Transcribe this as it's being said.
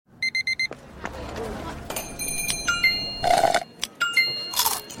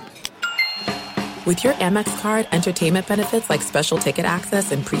With your Amex card, entertainment benefits like special ticket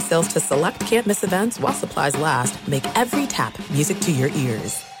access and pre-sales to select can't-miss events while supplies last make every tap music to your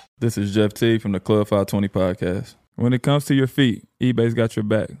ears. This is Jeff T. from the Club 520 podcast. When it comes to your feet, eBay's got your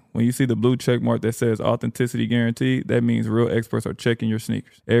back. When you see the blue check mark that says authenticity guaranteed, that means real experts are checking your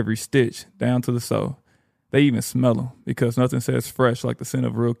sneakers. Every stitch, down to the sole. They even smell them because nothing says fresh like the scent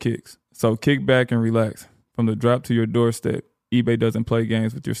of real kicks. So kick back and relax. From the drop to your doorstep, eBay doesn't play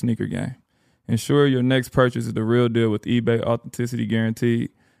games with your sneaker game. Ensure your next purchase is the real deal with eBay Authenticity Guaranteed.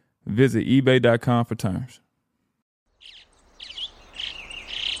 Visit ebay.com for terms.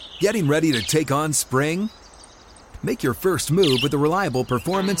 Getting ready to take on spring? Make your first move with the reliable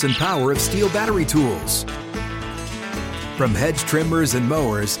performance and power of Steel battery tools. From hedge trimmers and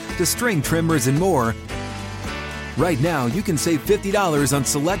mowers to string trimmers and more, right now you can save $50 on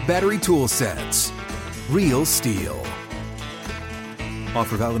select battery tool sets. Real Steel.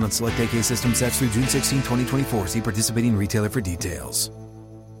 Offer valid on select AK system sets through June 16, 2024. See participating retailer for details.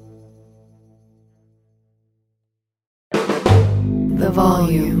 The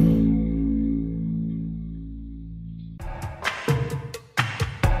volume.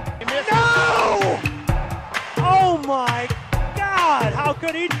 No! Oh my God! How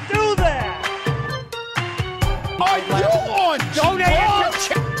could he do that? Are you on? Don't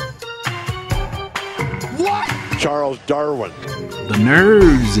answer. What? Charles Darwin. The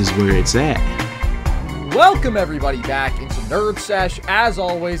nerves is where it's at. Welcome everybody back into Nerd Sesh. As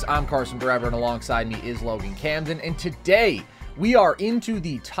always, I'm Carson Brever, and alongside me is Logan Camden. And today we are into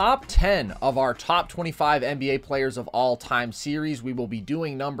the top 10 of our top 25 NBA players of all time series. We will be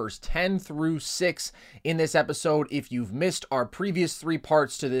doing numbers 10 through 6 in this episode. If you've missed our previous 3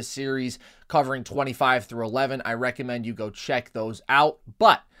 parts to this series covering 25 through 11, I recommend you go check those out.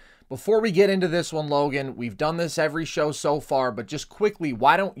 But before we get into this one, Logan, we've done this every show so far, but just quickly,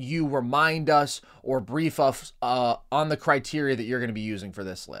 why don't you remind us or brief us on the criteria that you're going to be using for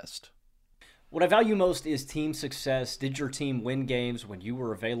this list? What I value most is team success. Did your team win games when you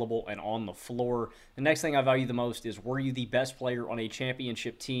were available and on the floor? The next thing I value the most is, were you the best player on a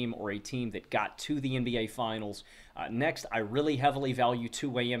championship team or a team that got to the NBA Finals? Next, I really heavily value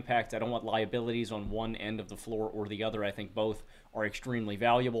two-way impact. I don't want liabilities on one end of the floor or the other. I think both are extremely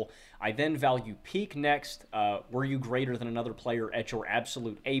valuable. I then value peak next. Were you greater than another player at your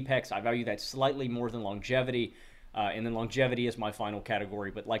absolute apex? I value that slightly more than longevity. And then longevity is my final category.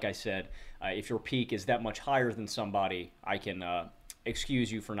 But like I said, if your peak is that much higher than somebody, I can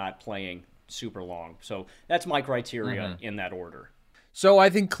excuse you for not playing super long. So that's my criteria in that order. So I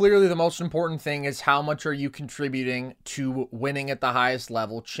think clearly the most important thing is how much are you contributing to winning at the highest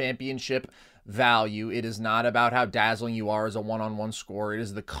level, championship value. It is not about how dazzling you are as a one-on-one scorer. It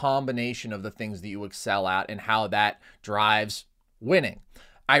is the combination of the things that you excel at and how that drives winning.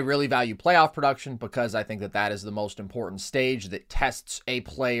 I really value playoff production because I think that that is the most important stage that tests a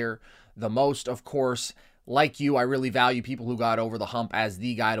player the most. Of course, like you, I really value people who got over the hump as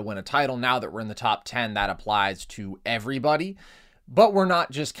the guy to win a title. Now that we're in the top 10, that applies to everybody. But we're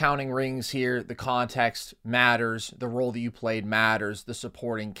not just counting rings here. The context matters. The role that you played matters. The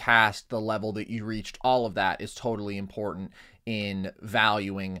supporting cast, the level that you reached, all of that is totally important in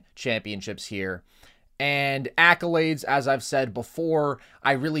valuing championships here. And accolades, as I've said before,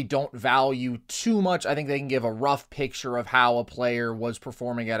 I really don't value too much. I think they can give a rough picture of how a player was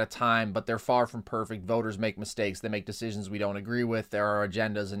performing at a time, but they're far from perfect. Voters make mistakes. They make decisions we don't agree with. There are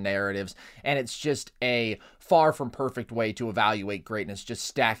agendas and narratives, and it's just a far from perfect way to evaluate greatness, just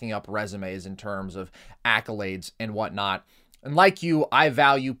stacking up resumes in terms of accolades and whatnot. And like you, I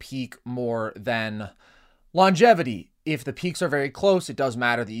value peak more than longevity. If the peaks are very close, it does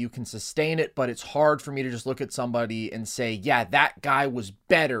matter that you can sustain it, but it's hard for me to just look at somebody and say, yeah, that guy was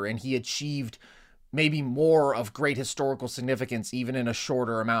better and he achieved maybe more of great historical significance even in a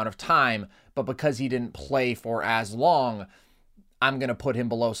shorter amount of time, but because he didn't play for as long, I'm going to put him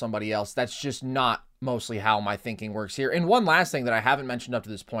below somebody else. That's just not mostly how my thinking works here. And one last thing that I haven't mentioned up to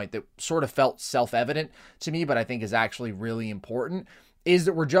this point that sort of felt self-evident to me, but I think is actually really important, is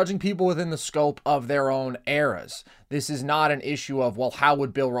that we're judging people within the scope of their own eras. This is not an issue of, well, how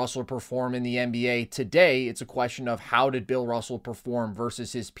would Bill Russell perform in the NBA today? It's a question of how did Bill Russell perform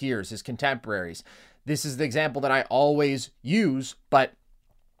versus his peers, his contemporaries. This is the example that I always use, but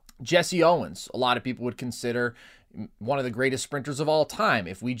Jesse Owens, a lot of people would consider one of the greatest sprinters of all time.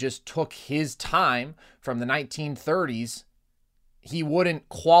 If we just took his time from the 1930s, he wouldn't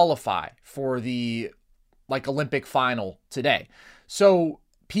qualify for the Olympic final today. So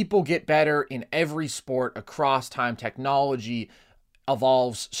people get better in every sport across time. Technology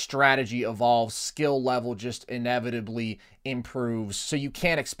evolves, strategy evolves, skill level just inevitably improves. So you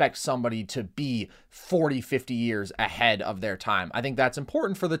can't expect somebody to be 40, 50 years ahead of their time. I think that's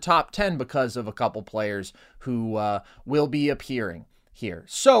important for the top 10 because of a couple players who will be appearing here.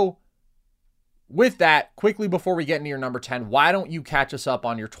 So with that, quickly before we get into your number 10, why don't you catch us up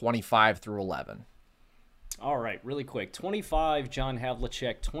on your 25 through 11? All right, really quick. 25, John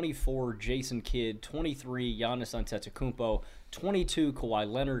Havlicek. 24, Jason Kidd. 23, Giannis Antetokounmpo. 22, Kawhi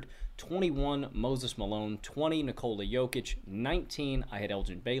Leonard. 21, Moses Malone. 20, Nikola Jokic. 19, I had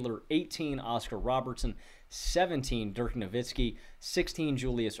Elgin Baylor. 18, Oscar Robertson. 17, Dirk Nowitzki. 16,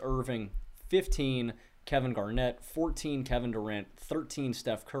 Julius Erving. 15, Kevin Garnett. 14, Kevin Durant. 13,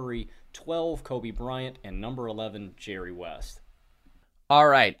 Steph Curry. 12, Kobe Bryant. And number 11, Jerry West. All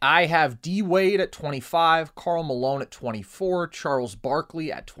right, I have D. Wade at 25, Karl Malone at 24, Charles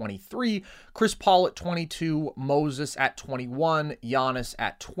Barkley at 23, Chris Paul at 22, Moses at 21, Giannis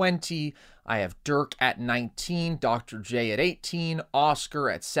at 20. I have Dirk at 19, Dr. J at 18, Oscar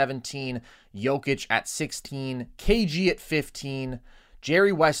at 17, Jokic at 16, KG at 15,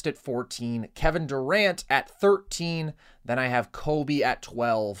 Jerry West at 14, Kevin Durant at 13. Then I have Kobe at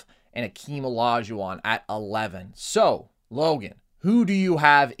 12 and Akeem Olajuwon at 11. So, Logan, who do you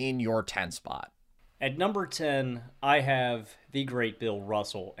have in your 10 spot? At number 10, I have the great Bill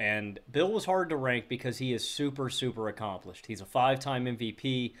Russell. And Bill was hard to rank because he is super, super accomplished. He's a 5-time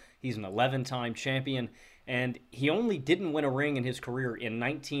MVP. He's an 11-time champion. And he only didn't win a ring in his career in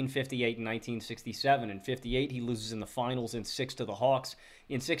 1958 and 1967. In 58, he loses in the finals in 6 to the Hawks.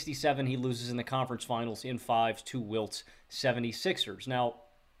 In 67, he loses in the conference finals in 5 to Wilt's 76ers. Now,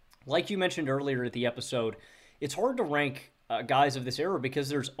 like you mentioned earlier at the episode, it's hard to rank guys of this era because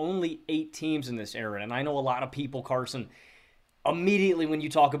there's only 8 teams in this era. And I know a lot of people, Carson, immediately when you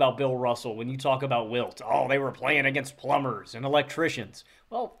talk about Bill Russell, when you talk about Wilt, oh, they were playing against plumbers and electricians.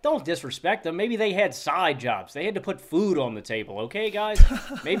 Well, don't disrespect them. Maybe they had side jobs. They had to put food on the table, okay, guys?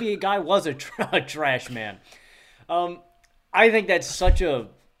 Maybe a guy was a trash man. I think that's such a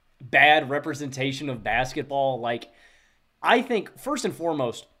bad representation of basketball. Like, I think, first and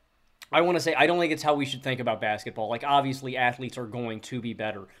foremost, I want to say I don't think it's how we should think about basketball. Like, obviously, athletes are going to be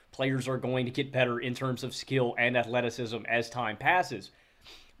better. Players are going to get better in terms of skill and athleticism as time passes.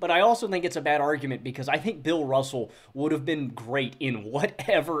 But I also think it's a bad argument because I think Bill Russell would have been great in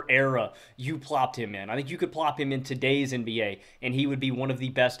whatever era you plopped him in. I think you could plop him in today's NBA, and he would be one of the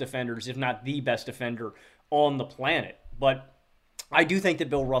best defenders, if not the best defender on the planet. But I do think that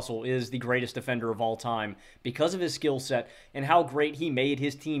Bill Russell is the greatest defender of all time because of his skill set and how great he made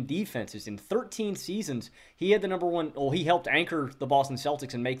his team defenses. In 13 seasons, he had the number one, he helped anchor the Boston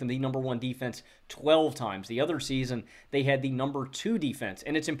Celtics and make them the number 1 defense 12 times. The other season, they had the number 2 defense.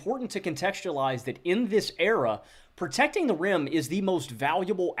 And it's important to contextualize that in this era, protecting the rim is the most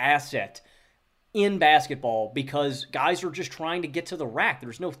valuable asset in basketball because guys are just trying to get to the rack.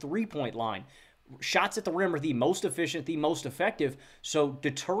 There's no three-point line. Shots at the rim are the most efficient, the most effective, so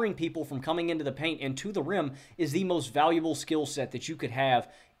deterring people from coming into the paint and to the rim is the most valuable skill set that you could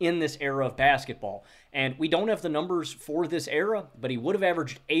have in this era of basketball. And we don't have the numbers for this era, but he would have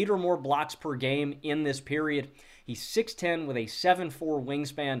averaged 8 or more blocks per game in this period. He's 6'10" with a 7'4"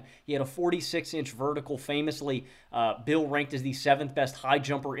 wingspan. He had a 46-inch vertical. Famously, Bill ranked as the 7th best high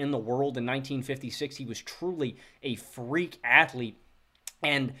jumper in the world in 1956. He was truly a freak athlete.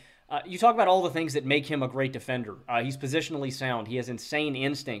 And you talk about all the things that make him a great defender. He's positionally sound. He has insane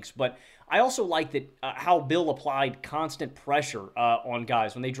instincts. But I also like that how Bill applied constant pressure on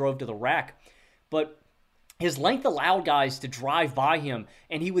guys when they drove to the rack. But his length allowed guys to drive by him,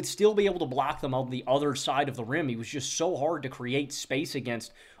 and he would still be able to block them on the other side of the rim. He was just so hard to create space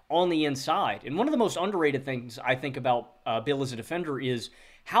against on the inside. And one of the most underrated things I think about Bill as a defender is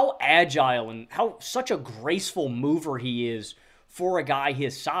how agile and how such a graceful mover he is for a guy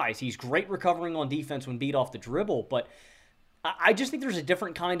his size. He's great recovering on defense when beat off the dribble, but I just think there's a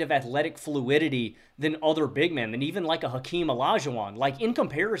different kind of athletic fluidity than other big men, than even like a Hakeem Olajuwon. Like, in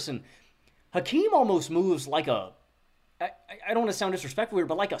comparison, Hakeem almost moves like I don't want to sound disrespectful here,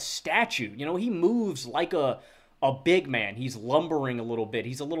 but like a statue. You know, he moves like a big man. He's lumbering a little bit.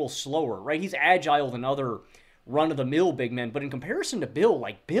 He's a little slower, right? He's agile than other run-of-the-mill big men, but in comparison to Bill,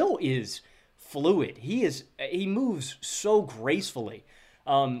 like, Bill is fluid. He moves so gracefully.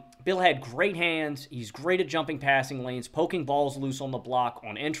 Bill had great hands. He's great at jumping passing lanes, poking balls loose on the block,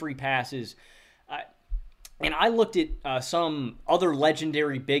 on entry passes. And I looked at some other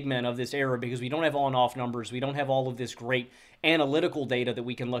legendary big men of this era because we don't have on-off numbers. We don't have all of this great analytical data that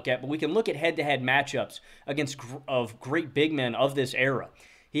we can look at, but we can look at head-to-head matchups against of great big men of this era.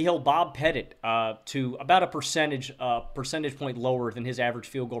 He held Bob Pettit to about a percentage point lower than his average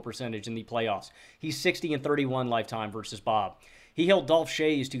field goal percentage in the playoffs. He's 60-31 lifetime versus Bob. He held Dolph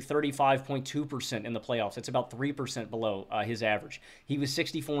Schayes to 35.2% in the playoffs. That's about 3% below his average. He was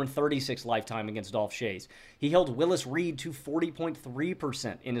 64-36 lifetime against Dolph Schayes. He held Willis Reed to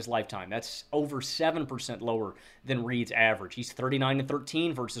 40.3% in his lifetime. That's over 7% lower than Reed's average. He's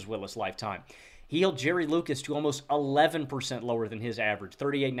 39-13 versus Willis lifetime. He held Jerry Lucas to almost 11% lower than his average,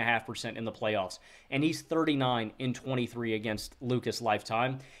 38.5% in the playoffs. And he's 39-23 against Lucas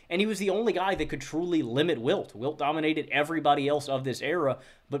lifetime. And he was the only guy that could truly limit Wilt. Wilt dominated everybody else of this era,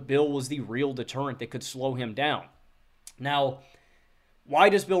 but Bill was the real deterrent that could slow him down. Now, why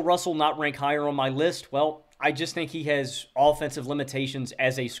does Bill Russell not rank higher on my list? Well, I just think he has offensive limitations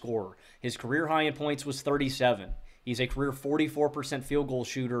as a scorer. His career high in points was 37. He's a career 44% field goal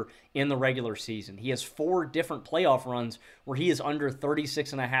shooter in the regular season. He has 4 different playoff runs where he is under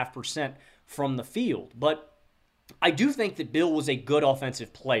 36.5% from the field. But I do think that Bill was a good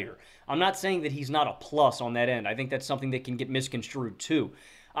offensive player. I'm not saying that he's not a plus on that end. I think that's something that can get misconstrued too.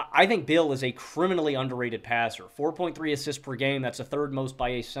 I think Bill is a criminally underrated passer. 4.3 assists per game, that's the 3rd most by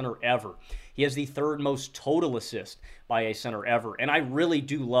a center ever. He has the 3rd most total assist by a center ever. And I really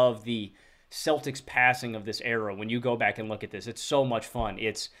do love the Celtics passing of this era. When you go back and look at this, it's so much fun.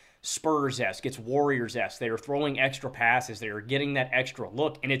 It's Spurs-esque, it's Warriors-esque. They are throwing extra passes, they are getting that extra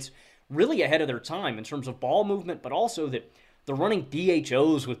look, and it's really ahead of their time in terms of ball movement, but also that they're running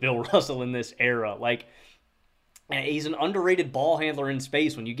DHOs with Bill Russell in this era. Like, he's an underrated ball handler in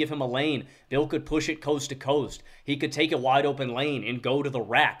space. When you give him a lane, Bill could push it coast to coast. He could take a wide open lane and go to the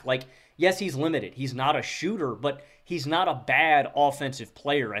rack. Like, yes, he's limited. He's not a shooter, but he's not a bad offensive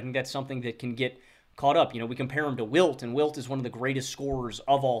player. I think that's something that can get caught up. We compare him to Wilt, and Wilt is one of the greatest scorers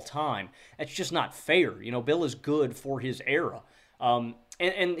of all time. That's just not fair. Bill is good for his era.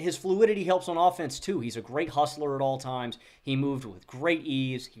 And his fluidity helps on offense, too. He's a great hustler at all times. He moved with great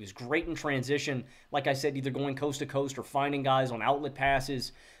ease. He was great in transition. Like I said, either going coast to coast or finding guys on outlet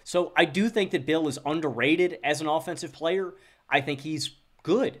passes. So I do think that Bill is underrated as an offensive player. I think he's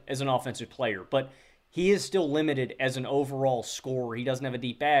good as an offensive player, but he is still limited as an overall scorer. He doesn't have a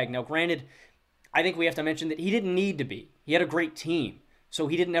deep bag. Now, granted, I think we have to mention that he didn't need to be. He had a great team. So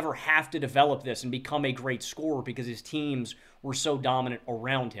he didn't ever have to develop this and become a great scorer because his teams were so dominant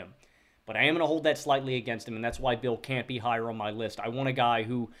around him. But I am going to hold that slightly against him, and that's why Bill can't be higher on my list. I want a guy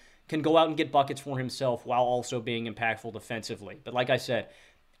who can go out and get buckets for himself while also being impactful defensively. But like I said,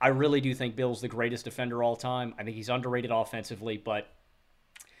 I really do think Bill's the greatest defender all time. I think he's underrated offensively, but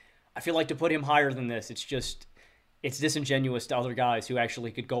I feel like to put him higher than this, it's disingenuous to other guys who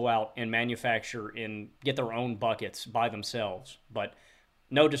actually could go out and manufacture and get their own buckets by themselves. But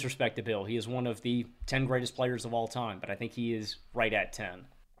no disrespect to Bill. He is one of the 10 greatest players of all time, but I think he is right at 10.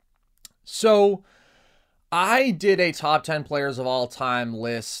 So I did a top 10 players of all time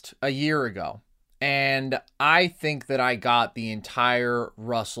list a year ago, and I think that I got the entire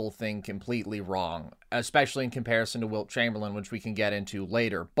Russell thing completely wrong, especially in comparison to Wilt Chamberlain, which we can get into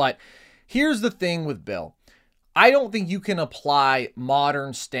later. But here's the thing with Bill. I don't think you can apply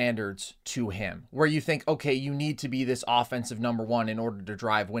modern standards to him where you think, okay, you need to be this offensive number one in order to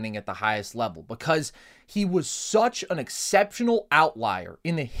drive winning at the highest level, because he was such an exceptional outlier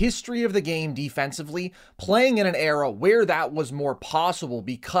in the history of the game defensively, playing in an era where that was more possible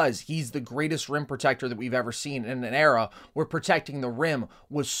because he's the greatest rim protector that we've ever seen in an era where protecting the rim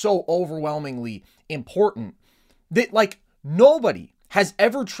was so overwhelmingly important that, like, nobody has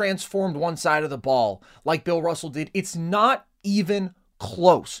ever transformed one side of the ball like Bill Russell did. It's not even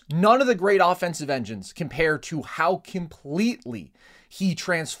close. None of the great offensive engines compare to how completely he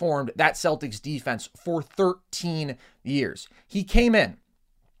transformed that Celtics defense for 13 years. He came in,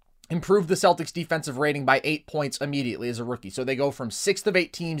 improved the Celtics defensive rating by 8 points immediately as a rookie. So they go from 6th of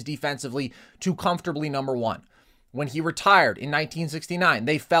 8 teams defensively to comfortably number one. When he retired in 1969,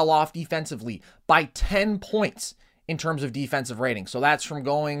 they fell off defensively by 10 points in terms of defensive rating. So that's from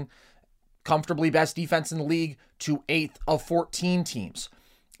going comfortably best defense in the league to 8th of 14 teams.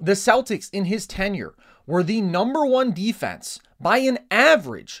 The Celtics in his tenure were the number one defense by an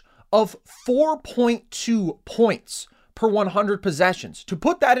average of 4.2 points per 100 possessions. To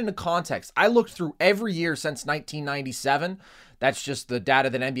put that into context, I looked through every year since 1997. That's just the data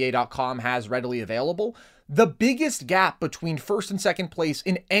that NBA.com has readily available. The biggest gap between first and second place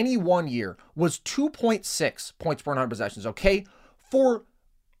in any one year was 2.6 points per 100 possessions, okay? For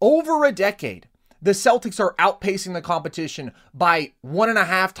over a decade, the Celtics are outpacing the competition by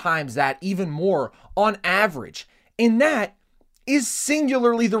 1.5 times that, even more on average. And that is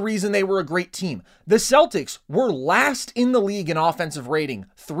singularly the reason they were a great team. The Celtics were last in the league in offensive rating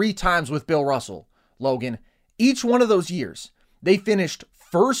 3 times with Bill Russell, Logan. Each one of those years, they finished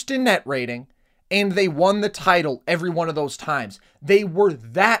first in net rating, and they won the title every one of those times. They were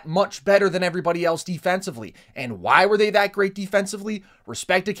that much better than everybody else defensively. And why were they that great defensively?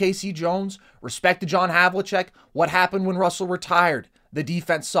 Respect to KC Jones, respect to John Havlicek. What happened when Russell retired? The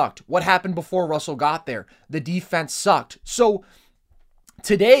defense sucked. What happened before Russell got there? The defense sucked. So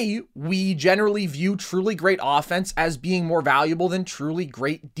today, we generally view truly great offense as being more valuable than truly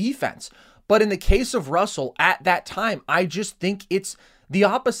great defense. But in the case of Russell, at that time, I just think it's the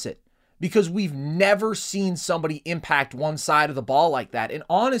opposite. Because we've never seen somebody impact one side of the ball like that. And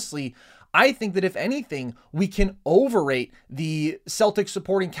honestly, I think that if anything, we can overrate the Celtics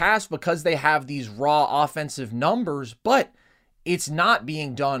supporting cast because they have these raw offensive numbers, but it's not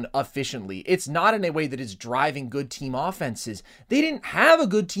being done efficiently. It's not in a way that is driving good team offenses. They didn't have a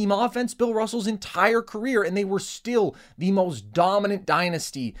good team offense Bill Russell's entire career, and they were still the most dominant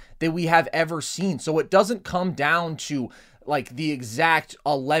dynasty that we have ever seen. So it doesn't come down to like the exact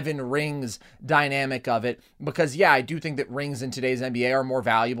 11 rings dynamic of it, because yeah, I do think that rings in today's NBA are more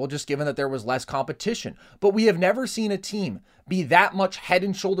valuable just given that there was less competition. But we have never seen a team be that much head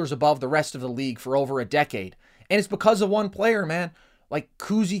and shoulders above the rest of the league for over a decade. And it's because of one player, man. Like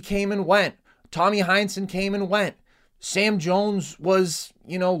Kuzi came and went. Tommy Heinsohn came and went. Sam Jones was,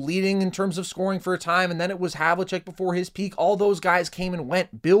 leading in terms of scoring for a time, and then it was Havlicek before his peak. All those guys came and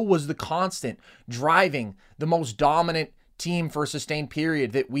went. Bill was the constant driving the most dominant team for a sustained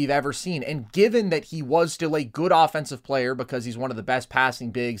period that we've ever seen. And given that he was still a good offensive player because he's one of the best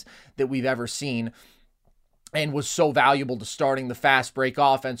passing bigs that we've ever seen and was so valuable to starting the fast break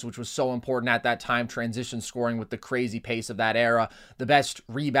offense, which was so important at that time, transition scoring with the crazy pace of that era, the best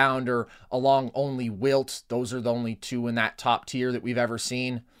rebounder along only Wilt. Those are the only 2 in that top tier that we've ever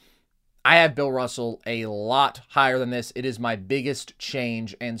seen. I have Bill Russell a lot higher than this. It is my biggest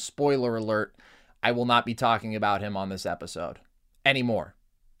change, and spoiler alert, I will not be talking about him on this episode anymore.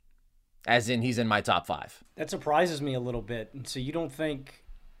 As in, he's in my top 5. That surprises me a little bit. And so you don't think...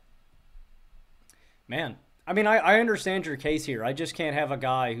 Man, I mean, I understand your case here. I just can't have a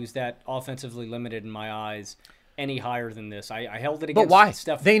guy who's that offensively limited in my eyes any higher than this. I held it against... But why?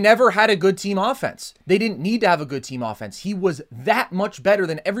 Steph. They never had a good team offense. They didn't need to have a good team offense. He was that much better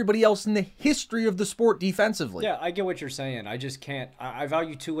than everybody else in the history of the sport defensively. Yeah, I get what you're saying. I just can't... I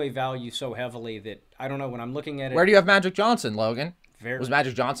value two-way value so heavily that, I don't know, when I'm looking at it... Where do you have Magic Johnson, Logan? Very... Was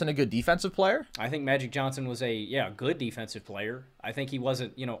Magic Johnson a good defensive player? I think Magic Johnson was a good defensive player. I think he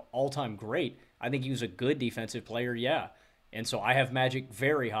wasn't, all-time great. I think he was a good defensive player, yeah. And so I have Magic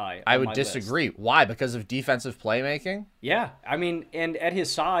very high. I would disagree. List. Why? Because of defensive playmaking? Yeah. I mean, and at his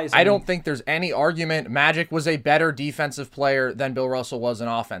size... I don't think there's any argument Magic was a better defensive player than Bill Russell was an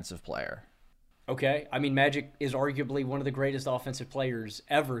offensive player. Okay. I mean, Magic is arguably one of the greatest offensive players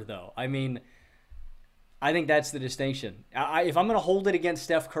ever, though. I mean, I think that's the distinction. If I'm going to hold it against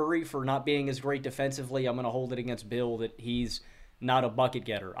Steph Curry for not being as great defensively, I'm going to hold it against Bill that he's not a bucket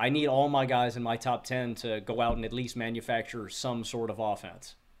getter. I need all my guys in my top 10 to go out and at least manufacture some sort of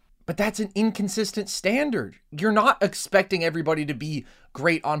offense. But that's an inconsistent standard. You're not expecting everybody to be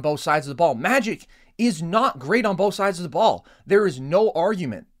great on both sides of the ball. Magic is not great on both sides of the ball. There is no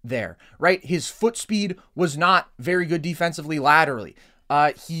argument there, right? His foot speed was not very good defensively laterally.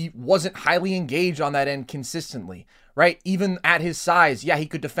 He wasn't highly engaged on that end consistently, right? Even at his size, yeah, he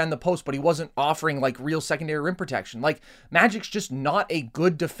could defend the post, but he wasn't offering like real secondary rim protection. Like Magic's just not a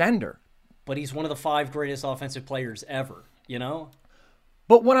good defender. But he's one of the 5 greatest offensive players ever,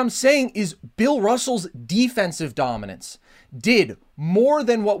 But what I'm saying is Bill Russell's defensive dominance did more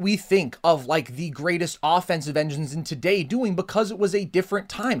than what we think of like the greatest offensive engines in today doing because it was a different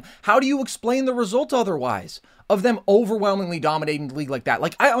time. How do you explain the result otherwise of them overwhelmingly dominating the league like that?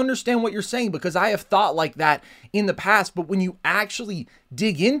 Like, I understand what you're saying because I have thought like that in the past, but when you actually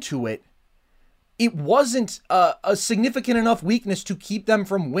dig into it, it wasn't a significant enough weakness to keep them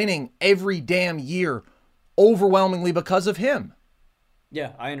from winning every damn year overwhelmingly because of him.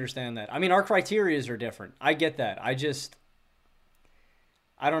 Yeah, I understand that. I mean, our criterias are different. I get that. I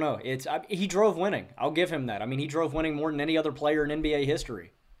don't know. He drove winning. I'll give him that. I mean, he drove winning more than any other player in NBA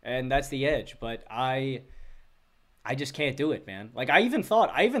history, and that's the edge. But I just can't do it, man. Like I even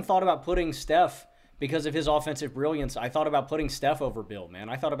thought about putting Steph because of his offensive brilliance. I thought about putting Steph over Bill, man.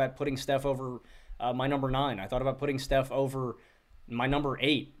 I thought about putting Steph over my number 9. I thought about putting Steph over my number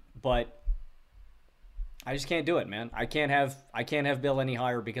 8, but I just can't do it, man. I can't have Bill any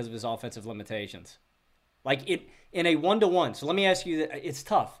higher because of his offensive limitations. Like it in a 1-to-1. So let me ask you that it's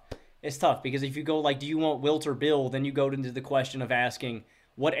tough. It's tough because if you go like, do you want Wilt or Bill? Then you go into the question of asking,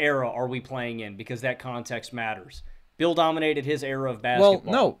 what era are we playing in? Because that context matters. Bill dominated his era of basketball.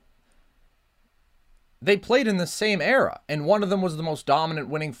 Well, no. They played in the same era, and one of them was the most dominant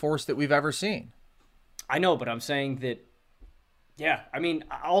winning force that we've ever seen. I know, but I'm saying that, yeah, I mean,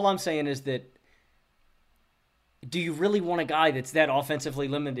 all I'm saying is that, do you really want a guy that's that offensively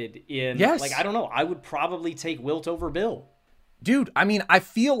limited in, yes. Like, I don't know, I would probably take Wilt over Bill. Dude, I mean, I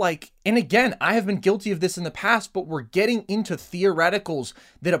feel like, and again, I have been guilty of this in the past, but we're getting into theoreticals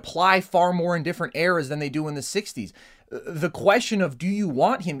that apply far more in different eras than they do in the 60s. The question of, do you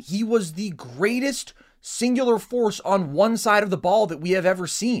want him? He was the greatest singular force on one side of the ball that we have ever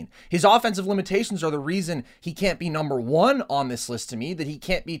seen. His offensive limitations are the reason he can't be number one on this list to me, that he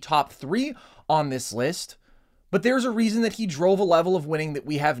can't be top 3 on this list. But there's a reason that he drove a level of winning that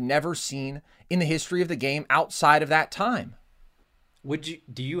we have never seen in the history of the game outside of that time.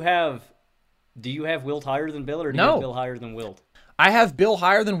 Do you have Wilt higher than Bill, or do you No. have Bill higher than Wilt? I have Bill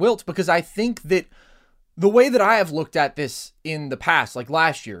higher than Wilt because I think that the way that I have looked at this in the past, like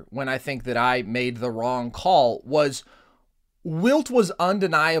last year, when I think that I made the wrong call, was Wilt was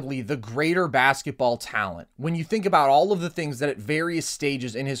undeniably the greater basketball talent. When you think about all of the things that at various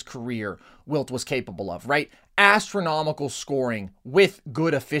stages in his career, Wilt was capable of, right? Astronomical scoring with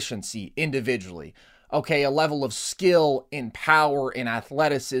good efficiency individually. Okay, a level of skill and power and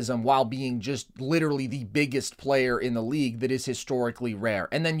athleticism while being just literally the biggest player in the league that is historically rare.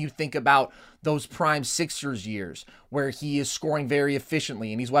 And then you think about those prime Sixers years where he is scoring very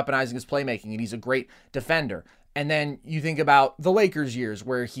efficiently and he's weaponizing his playmaking and he's a great defender. And then you think about the Lakers years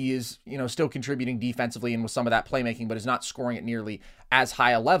where he is, still contributing defensively and with some of that playmaking, but is not scoring at nearly as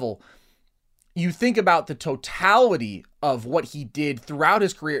high a level. You think about the totality of what he did throughout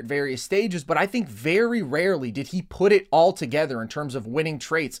his career at various stages, but I think very rarely did he put it all together in terms of winning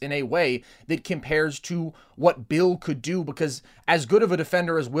traits in a way that compares to what Bill could do, because as good of a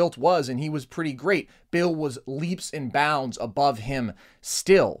defender as Wilt was, and he was pretty great, Bill was leaps and bounds above him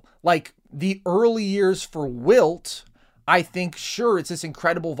still. Like the early years for Wilt, I think, sure, it's this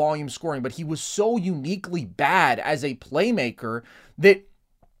incredible volume scoring, but he was so uniquely bad as a playmaker that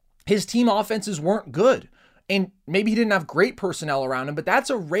his team offenses weren't good. And maybe he didn't have great personnel around him, but that's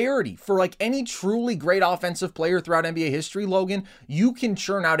a rarity. For like any truly great offensive player throughout NBA history, Logan, you can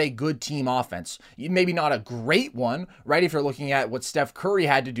churn out a good team offense. Maybe not a great one, right? If you're looking at what Steph Curry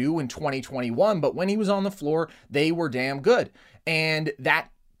had to do in 2021, but when he was on the floor, they were damn good. And that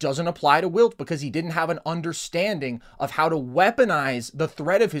doesn't apply to Wilt because he didn't have an understanding of how to weaponize the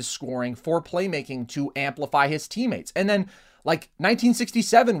threat of his scoring for playmaking to amplify his teammates. And then, like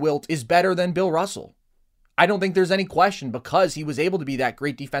 1967 Wilt is better than Bill Russell. I don't think there's any question because he was able to be that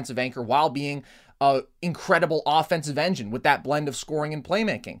great defensive anchor while being an incredible offensive engine with that blend of scoring and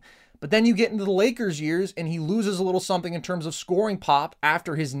playmaking. But then you get into the Lakers years and he loses a little something in terms of scoring pop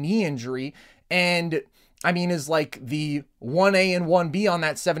after his knee injury. And I mean, is like the 1A and 1B on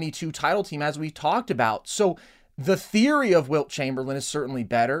that 72 title team, as we talked about. So the theory of Wilt Chamberlain is certainly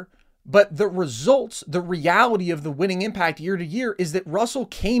better. But the results, the reality of the winning impact year to year is that Russell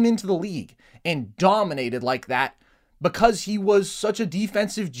came into the league and dominated like that because he was such a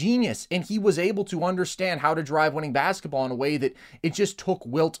defensive genius and he was able to understand how to drive winning basketball in a way that it just took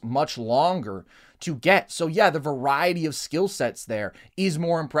Wilt much longer to get. So yeah, the variety of skill sets there is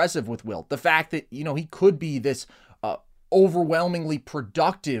more impressive with Wilt. The fact that, he could be this overwhelmingly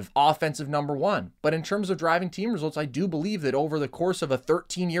productive offensive number one. But in terms of driving team results, I do believe that over the course of a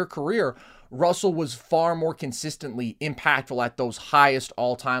 13-year career, Russell was far more consistently impactful at those highest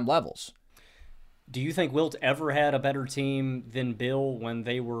all-time levels. Do you think Wilt ever had a better team than Bill when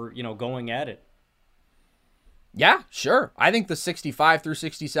they were, going at it? Yeah, sure. I think the 65 through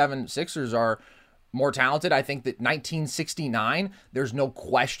 67 Sixers are more talented. I think that 1969, there's no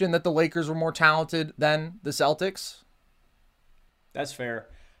question that the Lakers were more talented than the Celtics. That's fair.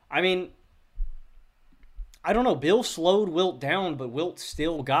 I mean, I don't know. Bill slowed Wilt down, but Wilt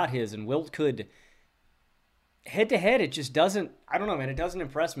still got his, and Wilt could head-to-head. It just doesn't, I don't know, man. It doesn't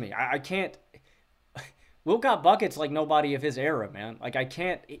impress me. I can't. Wilt got buckets like nobody of his era, man. Like, I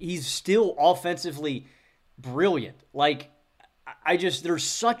can't. He's still offensively brilliant. Like, there's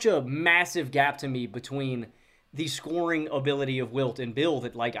such a massive gap to me between the scoring ability of Wilt and Bill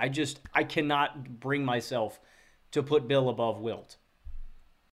that, like, I cannot bring myself to put Bill above Wilt.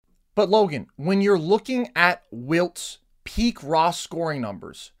 But Logan, when you're looking at Wilt's peak raw scoring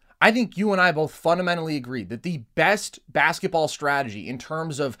numbers, I think you and I both fundamentally agree that the best basketball strategy in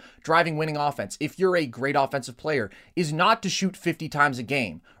terms of driving winning offense, if you're a great offensive player, is not to shoot 50 times a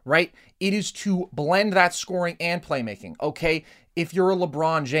game, right? It is to blend that scoring and playmaking, okay? If you're a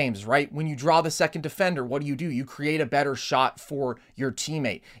LeBron James, right? When you draw the second defender, what do? You create a better shot for your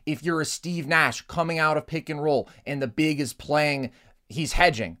teammate. If you're a Steve Nash coming out of pick and roll and the big is playing, he's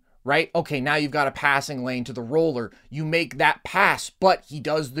hedging, right? Okay, now you've got a passing lane to the roller. You make that pass, but he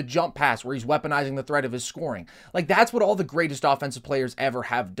does the jump pass where he's weaponizing the threat of his scoring. Like, that's what all the greatest offensive players ever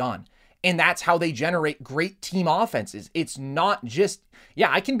have done. And that's how they generate great team offenses. It's not just,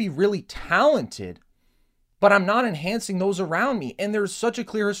 I can be really talented, but I'm not enhancing those around me. And there's such a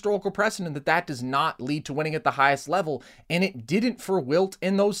clear historical precedent that that does not lead to winning at the highest level. And it didn't for Wilt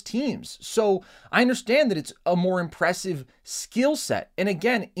and those teams. So I understand that it's a more impressive skill set. And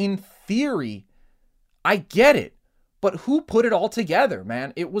again, in theory, I get it. But who put it all together,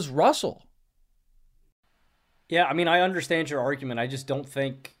 man? It was Russell. Yeah, I mean, I understand your argument. I just don't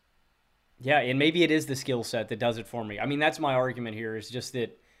think, and maybe it is the skill set that does it for me. I mean, that's my argument here, is just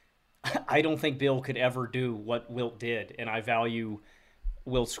that I don't think Bill could ever do what Wilt did, and I value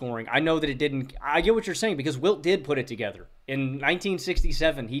Wilt's scoring. I know that it didn't. I get what you're saying, because Wilt did put it together. In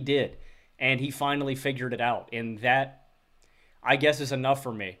 1967, he did, and he finally figured it out, and that, I guess, is enough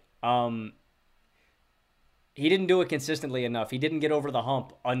for me. He didn't do it consistently enough. He didn't get over the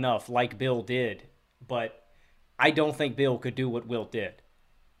hump enough like Bill did, but I don't think Bill could do what Wilt did.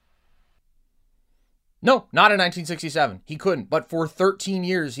 No, not in 1967. He couldn't. But for 13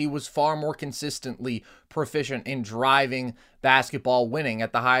 years, he was far more consistently proficient in driving basketball winning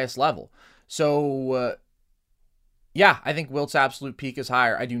at the highest level. So, I think Wilt's absolute peak is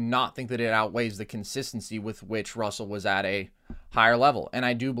higher. I do not think that it outweighs the consistency with which Russell was at a higher level. And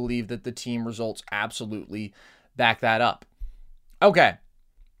I do believe that the team results absolutely back that up. Okay.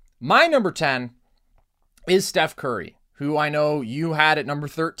 My number 10 is Steph Curry, who I know you had at number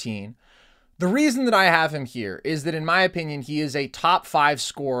 13. The reason that I have him here is that, in my opinion, he is a top 5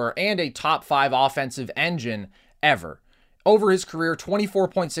 scorer and a top 5 offensive engine ever. Over his career,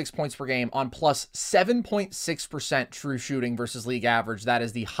 24.6 points per game on plus 7.6% true shooting versus league average. That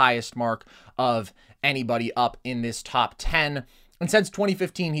is the highest mark of anybody up in this top 10. And since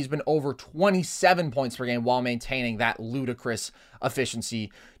 2015, he's been over 27 points per game while maintaining that ludicrous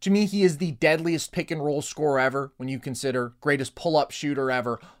efficiency. To me, he is the deadliest pick and roll scorer ever when you consider greatest pull-up shooter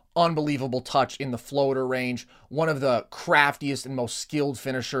ever. Unbelievable touch in the floater range. One of the craftiest and most skilled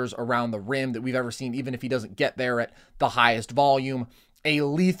finishers around the rim that we've ever seen, even if he doesn't get there at the highest volume. A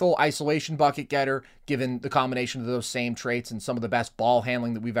lethal isolation bucket getter, given the combination of those same traits and some of the best ball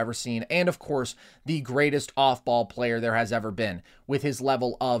handling that we've ever seen. And of course, the greatest off-ball player there has ever been, with his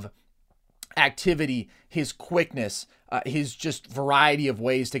level of activity, his quickness, his just variety of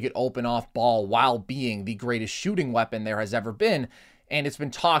ways to get open off ball while being the greatest shooting weapon there has ever been. And it's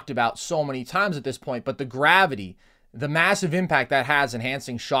been talked about so many times at this point, but the gravity, the massive impact that has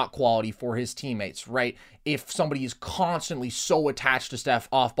enhancing shot quality for his teammates, right? If somebody is constantly so attached to Steph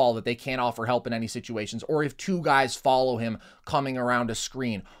off ball that they can't offer help in any situations, or if 2 guys follow him coming around a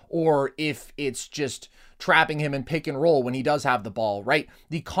screen, or if it's just trapping him in pick and roll when he does have the ball, right?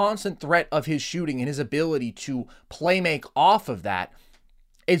 The constant threat of his shooting and his ability to play make off of that,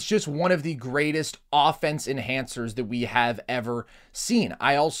 it's just one of the greatest offense enhancers that we have ever seen.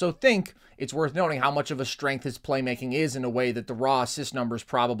 I also think it's worth noting how much of a strength his playmaking is in a way that the raw assist numbers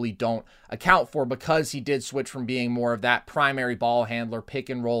probably don't account for, because he did switch from being more of that primary ball handler, pick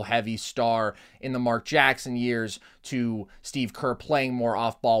and roll heavy star in the Mark Jackson years to Steve Kerr playing more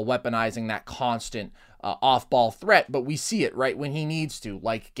off ball, weaponizing that constant off-ball threat. But we see it, right, when he needs to,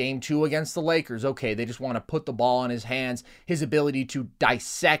 like game 2 against the Lakers. Okay, they just want to put the ball in his hands. His ability to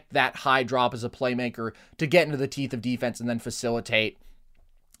dissect that high drop as a playmaker, to get into the teeth of defense and then facilitate.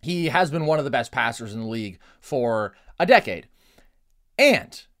 He has been one of the best passers in the league for a decade.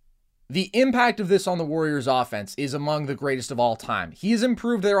 And the impact of this on the Warriors offense is among the greatest of all time. He has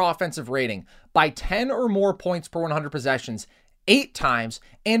improved their offensive rating by 10 or more points per 100 possessions 8 times,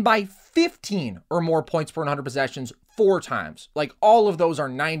 and by 15 or more points per 100 possessions 4 times. Like, all of those are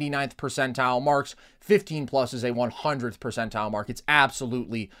 99th percentile marks. 15 plus is a 100th percentile mark. It's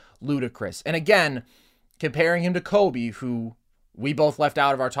absolutely ludicrous. And again, comparing him to Kobe, who we both left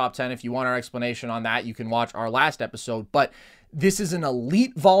out of our top 10. If you want our explanation on that, you can watch our last episode. But this is an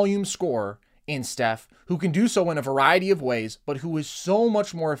elite volume scorer in Steph, who can do so in a variety of ways, but who is so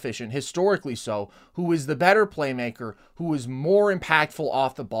much more efficient, historically so, who is the better playmaker, who is more impactful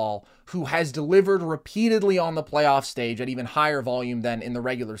off the ball, who has delivered repeatedly on the playoff stage at even higher volume than in the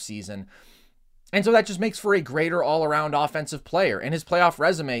regular season. And so that just makes for a greater all-around offensive player. And his playoff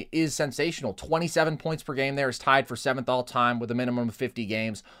resume is sensational. 27 points per game there is tied for 7th all-time with a minimum of 50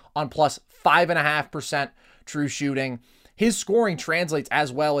 games on plus 5.5% true shooting. His scoring translates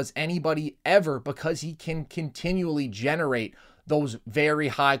as well as anybody ever because he can continually generate those very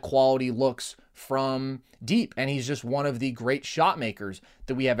high quality looks from deep. And he's just one of the great shot makers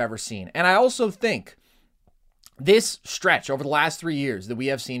that we have ever seen. And I also think this stretch over the last 3 years that we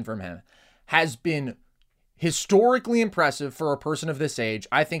have seen from him has been historically impressive for a person of this age.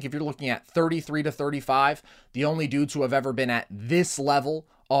 I think if you're looking at 33 to 35, the only dudes who have ever been at this level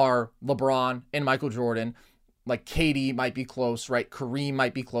are LeBron and Michael Jordan. Like KD might be close, right? Kareem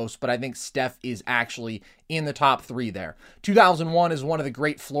might be close, but I think Steph is actually in the top 3 there. 2001 is one of the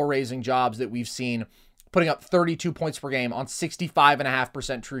great floor-raising jobs that we've seen, putting up 32 points per game on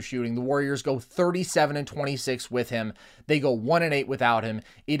 65.5% true shooting. The Warriors go 37-26 with him. They go 1-8 without him.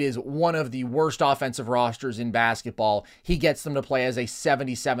 It is one of the worst offensive rosters in basketball. He gets them to play as a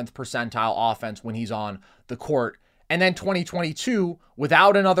 77th percentile offense when he's on the court. And then 2022,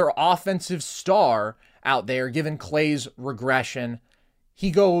 without another offensive star out there, given Klay's regression,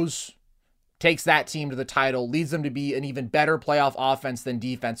 he takes that team to the title, leads them to be an even better playoff offense than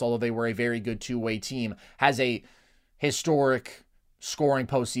defense, although they were a very good two-way team, has a historic scoring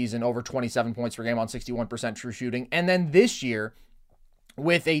postseason, over 27 points per game on 61% true shooting. And then this year,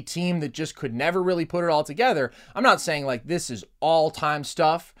 with a team that just could never really put it all together, I'm not saying like this is all-time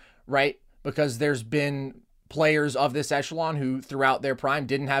stuff, right? Because there's been players of this echelon who throughout their prime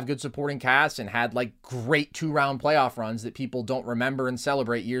didn't have good supporting casts and had like great 2-round playoff runs that people don't remember and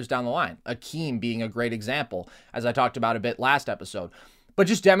celebrate years down the line. Akeem being a great example, as I talked about a bit last episode. But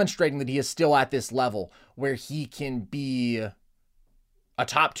just demonstrating that he is still at this level where he can be a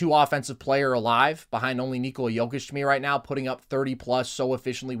top 2 offensive player alive behind only Nikola Jokic to me right now, putting up 30 plus so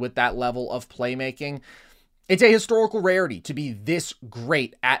efficiently with that level of playmaking. It's a historical rarity to be this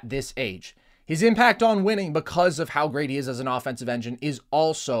great at this age. His impact on winning, because of how great he is as an offensive engine, is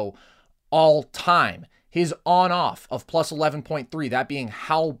also all-time. His on-off of plus 11.3, that being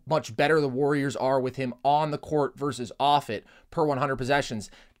how much better the Warriors are with him on the court versus off it per 100 possessions,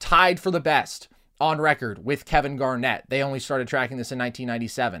 tied for the best on record with Kevin Garnett. They only started tracking this in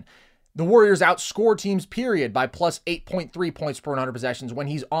 1997. The Warriors outscore teams, period, by plus 8.3 points per 100 possessions when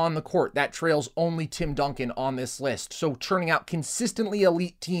he's on the court. That trails only Tim Duncan on this list. So churning out consistently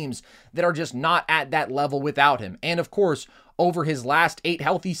elite teams that are just not at that level without him. And of course, over his last 8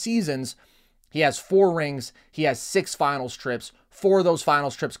 healthy seasons, he has 4 rings. He has 6 finals trips. 4 of those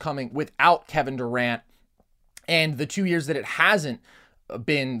finals trips coming without Kevin Durant. And the 2 years that it hasn't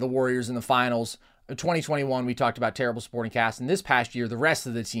been the Warriors in the finals, 2021, we talked about terrible supporting cast, and this past year, the rest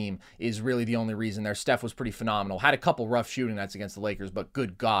of the team is really the only reason there. Steph was pretty phenomenal. Had a couple rough shooting nights against the Lakers, but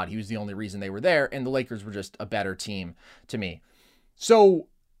good God, he was the only reason they were there, and the Lakers were just a better team to me. So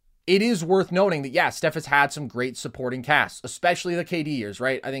it is worth noting that, yeah, Steph has had some great supporting casts, especially the KD years,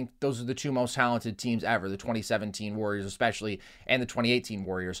 right? I think those are the 2 most talented teams ever, the 2017 Warriors especially, and the 2018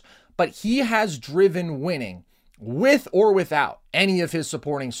 Warriors. But he has driven winning with or without any of his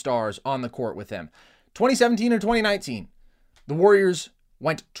supporting stars on the court with him. 2017 and 2019, the Warriors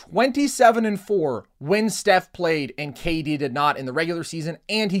went 27-4 when Steph played and KD did not in the regular season,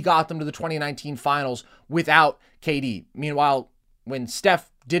 and he got them to the 2019 finals without KD. Meanwhile, when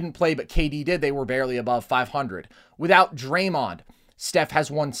Steph didn't play but KD did, they were barely above 500. Without Draymond, Steph has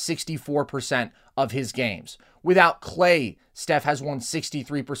won 64% of his games. Without Klay, Steph has won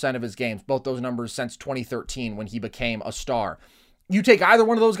 63% of his games, both those numbers since 2013 when he became a star. You take either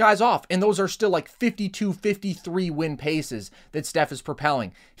one of those guys off, and those are still like 52, 53 win paces that Steph is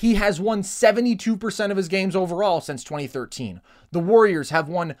propelling. He has won 72% of his games overall since 2013. The Warriors have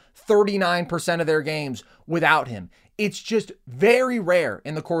won 39% of their games without him. It's just very rare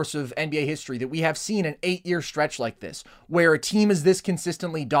in the course of NBA history that we have seen an 8-year stretch like this, where a team is this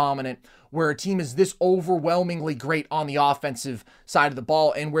consistently dominant, where a team is this overwhelmingly great on the offensive side of the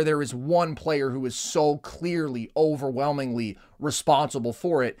ball, and where there is one player who is so clearly, overwhelmingly responsible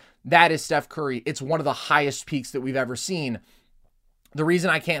for it. That is Steph Curry. It's one of the highest peaks that we've ever seen. The reason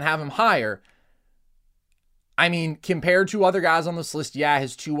I can't have him higher, I mean, compared to other guys on this list, yeah,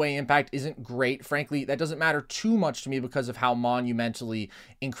 his 2-way impact isn't great. Frankly, that doesn't matter too much to me because of how monumentally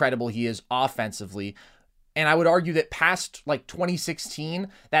incredible he is offensively. And I would argue that past like 2016,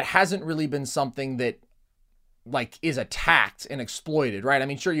 that hasn't really been something that like is attacked and exploited, right? I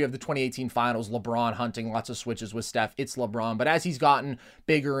mean, sure, you have the 2018 finals, LeBron hunting lots of switches with Steph. It's LeBron. But as he's gotten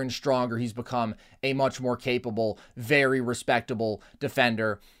bigger and stronger, he's become a much more capable, very respectable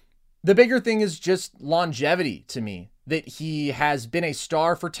defender. The bigger thing is just longevity to me, that he has been a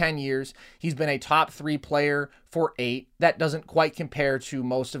star for 10 years. He's been a top 3 player for 8. That doesn't quite compare to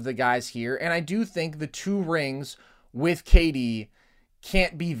most of the guys here. And I do think the 2 rings with KD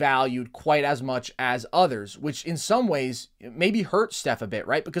can't be valued quite as much as others, which in some ways maybe hurts Steph a bit,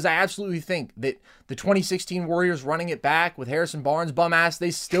 right? Because I absolutely think that the 2016 Warriors running it back with Harrison Barnes bum ass,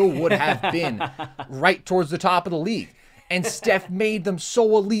 they still would have been right towards the top of the league. And Steph made them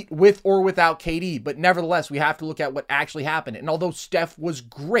so elite with or without KD. But nevertheless, we have to look at what actually happened. And although Steph was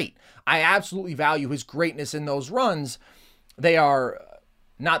great, I absolutely value his greatness in those runs. They are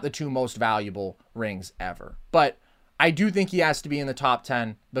not the two most valuable rings ever. But I do think he has to be in the top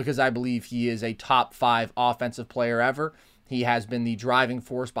 10 because I believe he is a top 5 offensive player ever. He has been the driving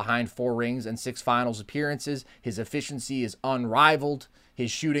force behind 4 rings and 6 finals appearances. His efficiency is unrivaled.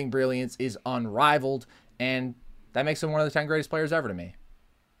 His shooting brilliance is unrivaled. And that makes him one of the 10 greatest players ever to me.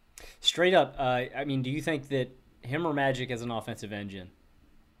 Straight up, I mean, do you think that him or Magic is an offensive engine?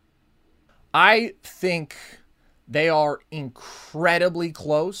 I think they are incredibly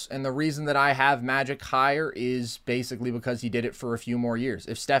close, and the reason that I have Magic higher is basically because he did it for a few more years.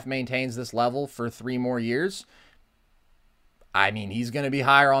 If Steph maintains this level for 3 more years, I mean, he's going to be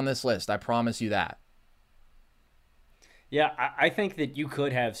higher on this list. I promise you that. Yeah, I think that you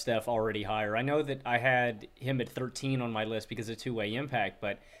could have Steph already higher. I know that I had him at 13 on my list because of two-way impact,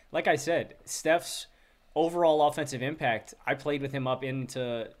 but like I said, Steph's overall offensive impact, I played with him up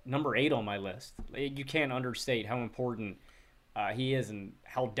into number 8 on my list. You can't understate how important he is and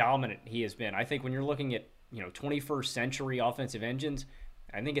how dominant he has been. I think when you're looking at 21st century offensive engines,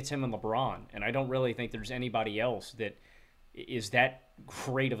 I think it's him and LeBron, and I don't really think there's anybody else that is that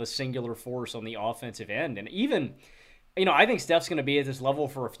great of a singular force on the offensive end. And even, I think Steph's going to be at this level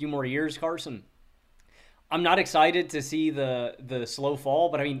for a few more years, Carson. I'm not excited to see the slow fall,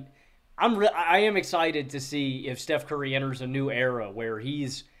 but I mean, I am excited to see if Steph Curry enters a new era where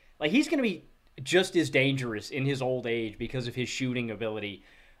he's going to be just as dangerous in his old age because of his shooting ability.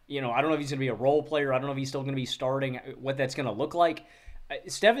 I don't know if he's going to be a role player. I don't know if he's still going to be starting, what that's going to look like.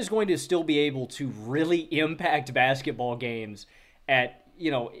 Steph is going to still be able to really impact basketball games at,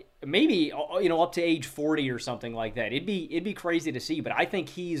 maybe, up to age 40 or something like that. It'd be crazy to see, but I think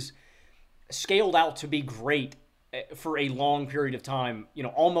he's scaled out to be great for a long period of time,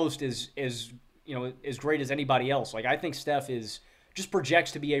 almost as great as anybody else. Like, I think Steph just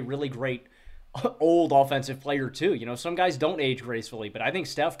projects to be a really great old offensive player too. Some guys don't age gracefully, but I think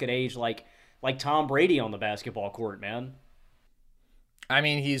Steph could age like Tom Brady on the basketball court, man. I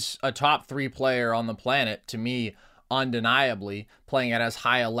mean, he's a top 3 player on the planet, to me, undeniably, playing at as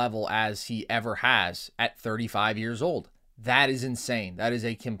high a level as he ever has at 35 years old. That is insane. That is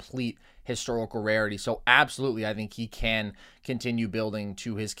a complete historical rarity. So absolutely, I think he can continue building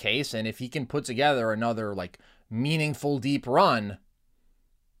to his case. And if he can put together another meaningful deep run,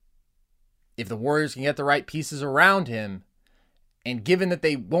 if the Warriors can get the right pieces around him, and given that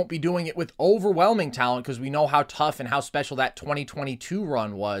they won't be doing it with overwhelming talent because we know how tough and how special that 2022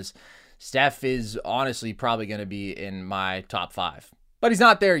 run was, Steph is honestly probably going to be in my top 5. But he's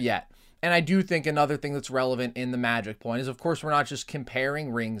not there yet. And I do think another thing that's relevant in the Magic point is, of course, we're not just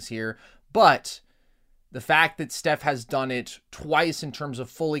comparing rings here, but the fact that Steph has done it twice in terms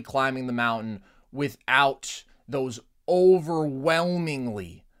of fully climbing the mountain without those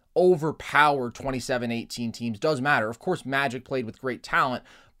overwhelmingly overpowered 27-18 teams does matter. Of course, Magic played with great talent,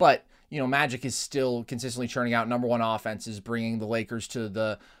 but, Magic is still consistently churning out number 1 offenses, bringing the Lakers to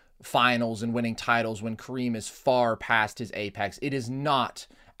the finals and winning titles when Kareem is far past his apex. It is not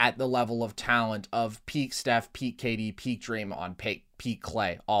at the level of talent of peak Steph, peak KD, peak Draymond, peak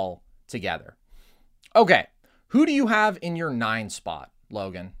Clay all together. Okay, who do you have in your 9 spot,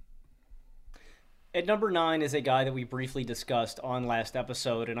 Logan? At number 9 is a guy that we briefly discussed on last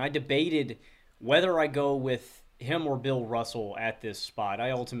episode, and I debated whether I go with him or Bill Russell at this spot.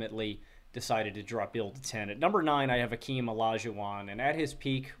 I ultimately decided to drop Bill to 10. At number 9, I have Hakeem Olajuwon, and at his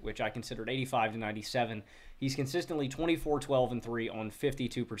peak, which I considered 85 to 97, he's consistently 24, 12, and 3 on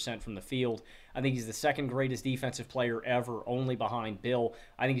 52% from the field. I think he's the second greatest defensive player ever, only behind Bill.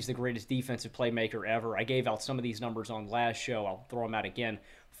 I think he's the greatest defensive playmaker ever. I gave out some of these numbers on last show. I'll throw them out again.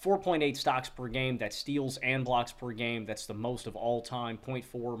 4.8 stocks per game. That's steals and blocks per game. That's the most of all time.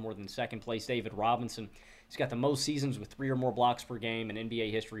 0.4 more than second place David Robinson. He's got the most seasons with 3 or more blocks per game in NBA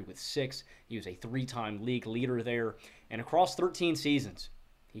history with 6. He was a 3-time league leader there. And across 13 seasons,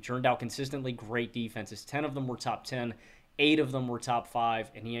 he turned out consistently great defenses. 10 of them were top 10. 8 of them were top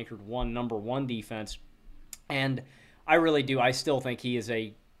 5. And he anchored 1 number 1 defense. And I really do. I still think he is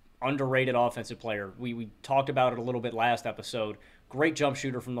a underrated offensive player. We talked about it a little bit last episode. Great jump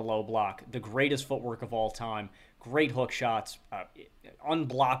shooter from the low block. The greatest footwork of all time. Great hook shots.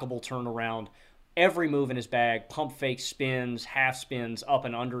 Unblockable turnaround. Every move in his bag, pump fake spins, half spins, up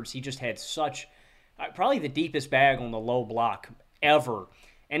and unders. He just had such, probably the deepest bag on the low block ever.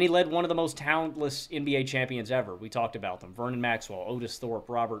 And he led one of the most talentless NBA champions ever. We talked about them. Vernon Maxwell, Otis Thorpe,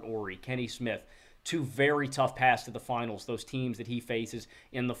 Robert Horry, Kenny Smith. 2 very tough paths to the finals, those teams that he faces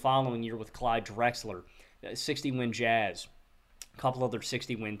in the following year with Clyde Drexler, 60-win Jazz, a couple other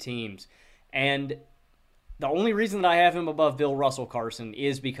 60-win teams. And the only reason that I have him above Bill Russell, Carson,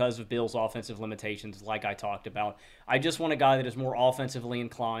 is because of Bill's offensive limitations, like I talked about. I just want a guy that is more offensively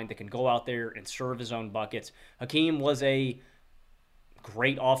inclined, that can go out there and serve his own buckets. Hakeem was a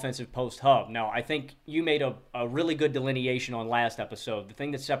great offensive post hub. Now, I think you made a really good delineation on last episode. The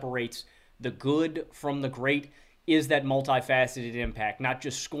thing that separates the good from the great is that multifaceted impact, not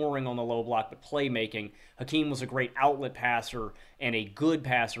just scoring on the low block, but playmaking. Hakeem was a great outlet passer and a good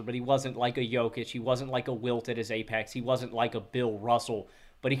passer, but he wasn't like a Jokic. He wasn't like a Wilt at his apex. He wasn't like a Bill Russell,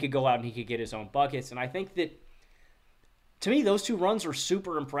 but he could go out and he could get his own buckets. And I think that, to me, those 2 runs are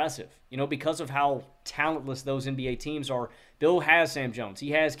super impressive, because of how talentless those NBA teams are. Bill has Sam Jones.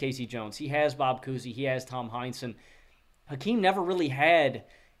 He has Casey Jones. He has Bob Cousy. He has Tom Heinsohn. Hakeem never really had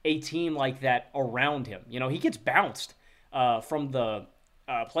a team like that around him. He gets bounced from the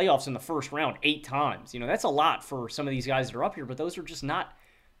playoffs in the first round 8 times. That's a lot for some of these guys that are up here, but those are just not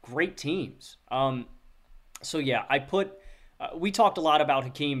great teams. So yeah, we talked a lot about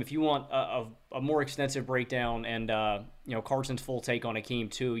Hakeem. If you want a more extensive breakdown and Carson's full take on Hakeem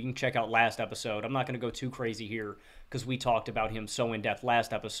too, you can check out last episode. I'm not going to go too crazy here because we talked about him so in depth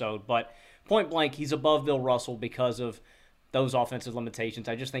last episode, but point blank, he's above Bill Russell because of those offensive limitations.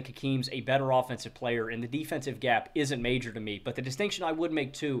 I just think Hakeem's a better offensive player, and the defensive gap isn't major to me. But the distinction I would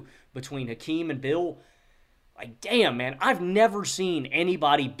make, too, between Hakeem and Bill, like, damn, man, I've never seen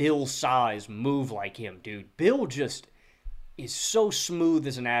anybody Bill's size move like him, dude. Bill just is so smooth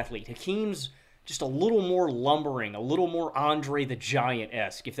as an athlete. Hakeem's just a little more lumbering, a little more Andre the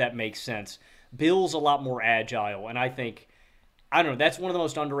Giant-esque, if that makes sense. Bill's a lot more agile, and I don't know, that's one of the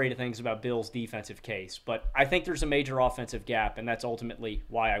most underrated things about Bill's defensive case. But I think there's a major offensive gap, and that's ultimately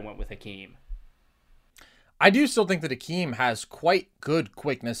why I went with Hakeem. I do still think that Hakeem has quite good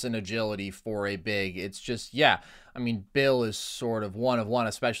quickness and agility for a big. It's just, Bill is sort of one of one,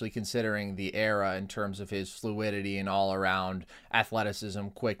 especially considering the era in terms of his fluidity and all-around athleticism,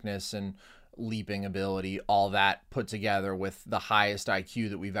 quickness, and leaping ability, all that put together with the highest IQ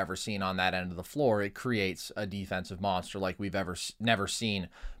that we've ever seen on that end of the floor. It creates a defensive monster like we've never seen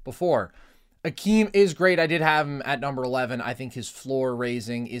before. Hakeem is great. I did have him at number 11. I think his floor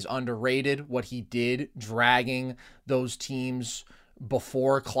raising is underrated. What he did dragging those teams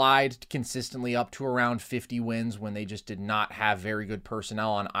before Clyde consistently up to around 50 wins when they just did not have very good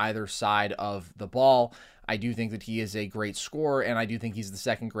personnel on either side of the ball. I do think that he is a great scorer, and I do think he's the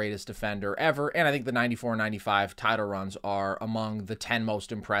second greatest defender ever. And I think the 94-95 title runs are among the 10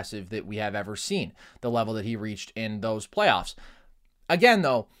 most impressive that we have ever seen, the level that he reached in those playoffs. Again,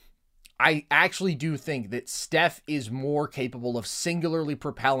 though, I actually do think that Steph is more capable of singularly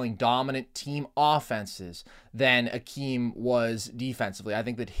propelling dominant team offenses than Hakeem was defensively. I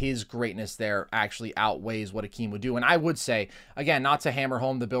think that his greatness there actually outweighs what Hakeem would do. And I would say, again, not to hammer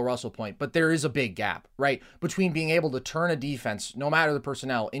home the Bill Russell point, but there is a big gap, right, between being able to turn a defense, no matter the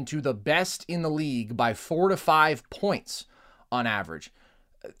personnel, into the best in the league by 4 to 5 points on average.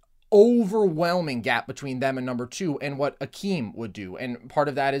 Overwhelming gap between them and number 2 and what Hakeem would do. And part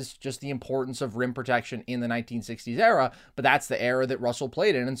of that is just the importance of rim protection in the 1960s era, but that's the era that Russell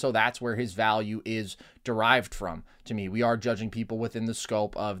played in, and so that's where his value is derived from. To me, we are judging people within the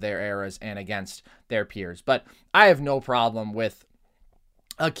scope of their eras and against their peers. But I have no problem with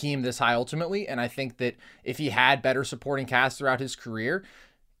Hakeem this high ultimately, and I think that if he had better supporting cast throughout his career,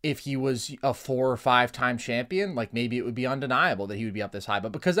 if he was a 4 or 5 time champion, like maybe it would be undeniable that he would be up this high.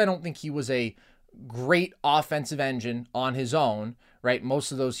 But because I don't think he was a great offensive engine on his own, right?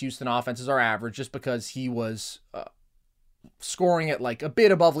 Most of those Houston offenses are average just because he was scoring at like a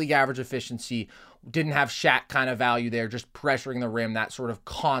bit above league average efficiency, didn't have Shaq kind of value there, just pressuring the rim, that sort of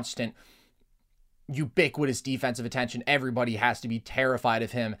constant ubiquitous defensive attention. Everybody has to be terrified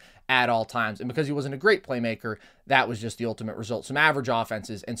of him at all times. And because he wasn't a great playmaker, that was just the ultimate result. Some average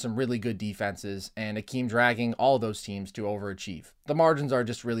offenses and some really good defenses, and Hakeem dragging all those teams to overachieve. The margins are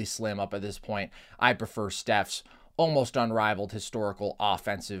just really slim up at this point. I prefer Steph's almost unrivaled historical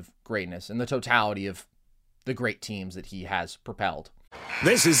offensive greatness and the totality of the great teams that he has propelled.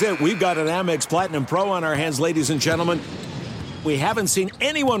 This is it. We've got an Amex Platinum Pro on our hands, ladies and gentlemen. We haven't seen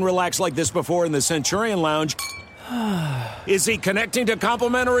anyone relax like this before in the Centurion Lounge. Is he connecting to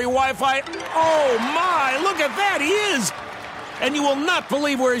complimentary Wi-Fi? Oh, my! Look at that! He is! And you will not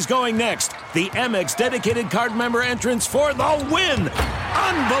believe where he's going next. The Amex dedicated card member entrance for the win!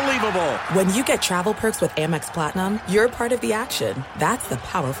 Unbelievable! Unbelievable. When you get travel perks with Amex Platinum, you're part of the action. That's the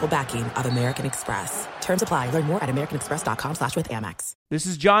powerful backing of American Express. Terms apply. Learn more at americanexpress.com/withAmex. This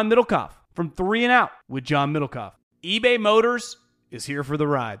is John Middlecoff from 3 and Out with John Middlecoff. eBay Motors is here for the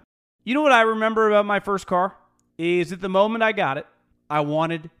ride. You know what I remember about my first car? Is at the moment I got it, I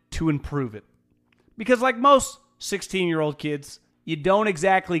wanted to improve it. Because like most 16-year-old kids, you don't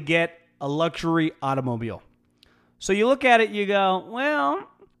exactly get a luxury automobile. So you look at it, you go, well,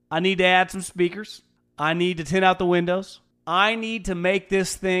 I need to add some speakers. I need to tint out the windows. I need to make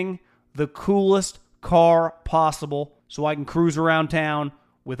this thing the coolest car possible so I can cruise around town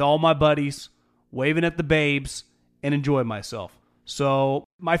with all my buddies, waving at the babes, and enjoy myself. So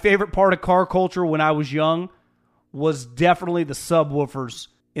my favorite part of car culture when I was young was definitely the subwoofers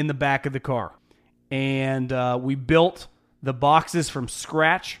in the back of the car. And we built the boxes from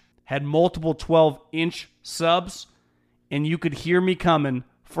scratch, had multiple 12-inch subs, and you could hear me coming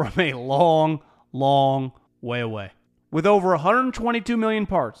from a long, long way away. With over 122 million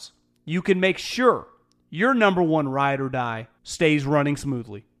parts, you can make sure your number one ride or die stays running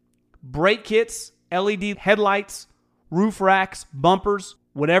smoothly. Brake kits, LED headlights, roof racks, bumpers,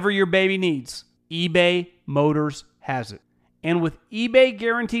 whatever your baby needs, eBay Motors has it. And with eBay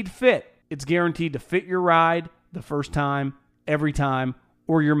Guaranteed Fit, it's guaranteed to fit your ride the first time, every time,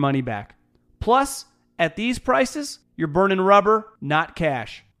 or your money back. Plus, at these prices, you're burning rubber, not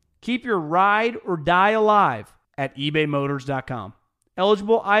cash. Keep your ride or die alive at ebaymotors.com.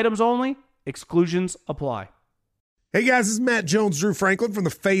 Eligible items only. Exclusions apply. Hey guys, this is Matt Jones, Drew Franklin from the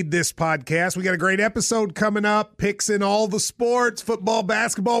Fade This podcast. We got a great episode coming up. Picks in all the sports, football,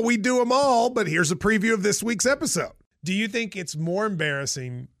 basketball, we do them all. But here's a preview of this week's episode. Do you think it's more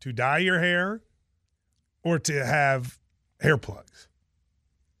embarrassing to dye your hair or to have hair plugs?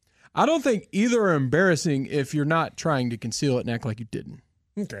 I don't think either are embarrassing if you're not trying to conceal it and act like you didn't.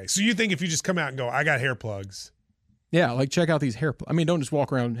 Okay, so you think if you just come out and go, I got hair plugs. Yeah, like check out these hair plugs. I mean, don't just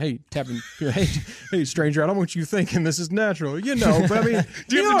walk around, hey, tapping, hey, stranger, I don't want you thinking this is natural. You know, but I mean,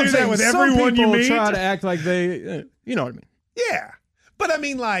 do you have to do that with everyone you meet? Try to act like they, you know what I mean? Yeah. But I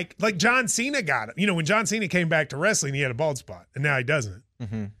mean, like John Cena got it. You know, when John Cena came back to wrestling, he had a bald spot, and now he doesn't.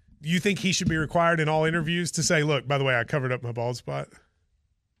 Mm-hmm. You think he should be required in all interviews to say, look, by the way, I covered up my bald spot?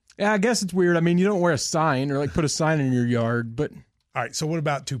 Yeah, I guess it's weird. I mean, you don't wear a sign or like put a sign in your yard, but. All right, so what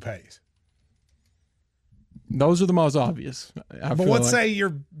about toupees? Those are the most obvious. But let's say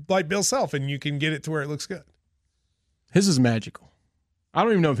you're like Bill Self and you can get it to where it looks good. His is magical. I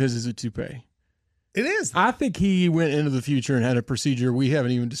don't even know if his is a toupee. It is. I think he went into the future and had a procedure we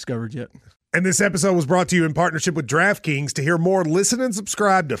haven't even discovered yet. And this episode was brought to you in partnership with DraftKings. To hear more, listen and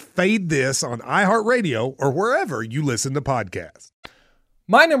subscribe to Fade This on iHeartRadio or wherever you listen to podcasts.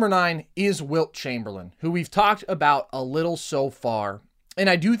 My number 9 is Wilt Chamberlain, who we've talked about a little so far. And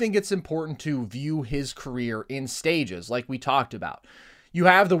I do think it's important to view his career in stages, like we talked about. You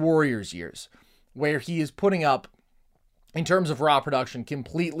have the Warriors years, where he is putting up, in terms of raw production,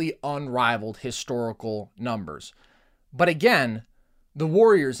 completely unrivaled historical numbers. But again, the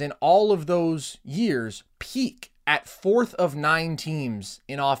Warriors in all of those years peak at 4th of 9 teams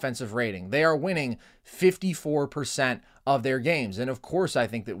in offensive rating. They are winning 54% of their games. And of course, I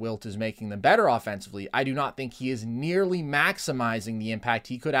think that Wilt is making them better offensively. I do not think he is nearly maximizing the impact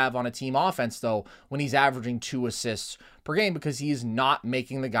he could have on a team offense, though, when he's averaging 2 assists per game, because he is not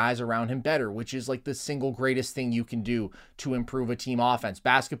making the guys around him better, which is like the single greatest thing you can do to improve a team offense.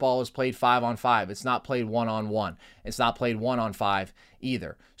 Basketball is played 5-on-5. It's not played 1-on-1. It's not played 1-on-5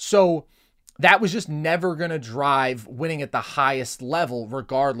 either. So that was just never going to drive winning at the highest level,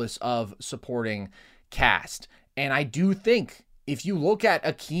 regardless of supporting cast. And I do think if you look at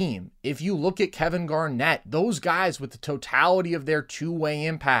Akeem, if you look at Kevin Garnett, those guys with the totality of their two-way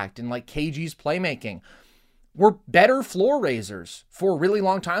impact and like KG's playmaking were better floor raisers for really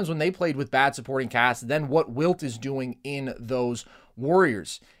long times when they played with bad supporting cast than what Wilt is doing in those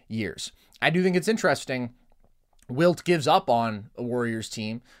Warriors years. I do think it's interesting. Wilt gives up on a Warriors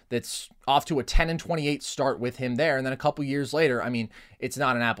team that's off to a 10-28 start with him there. And then a couple years later, I mean, it's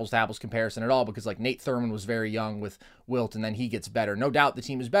not an apples to apples comparison at all, because like Nate Thurman was very young with Wilt and then he gets better. No doubt the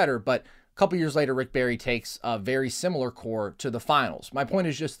team is better, but a couple years later, Rick Barry takes a very similar core to the finals. My point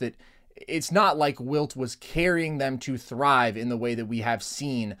is just that it's not like Wilt was carrying them to thrive in the way that we have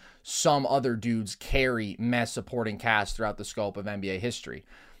seen some other dudes carry mess supporting cast throughout the scope of NBA history.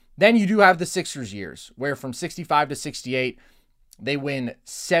 Then you do have the Sixers years, where from 65 to 68, they win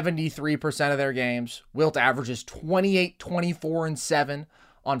 73% of their games. Wilt averages 28, 24, and 7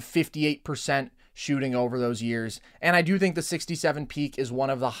 on 58% shooting over those years. And I do think the 67 peak is one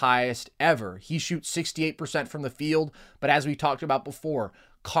of the highest ever. He shoots 68% from the field, but as we talked about before,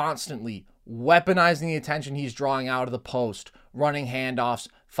 constantly weaponizing the attention he's drawing out of the post, running handoffs,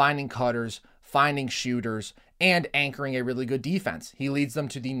 finding cutters, finding shooters, and anchoring a really good defense. He leads them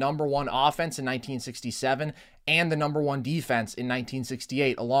to the number one offense in 1967 and the number one defense in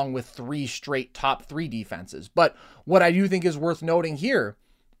 1968, along with 3 straight top 3 defenses. But what I do think is worth noting here,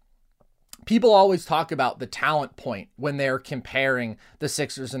 people always talk about the talent point when they're comparing the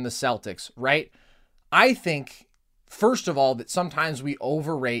Sixers and the Celtics, right? I think, first of all, that sometimes we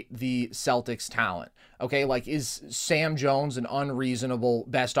overrate the Celtics' talent. Okay, like, is Sam Jones an unreasonable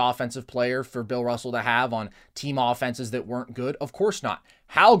best offensive player for Bill Russell to have on team offenses that weren't good? Of course not.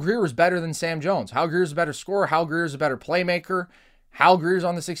 Hal Greer is better than Sam Jones. Hal Greer is a better scorer. Hal Greer is a better playmaker. Hal Greer's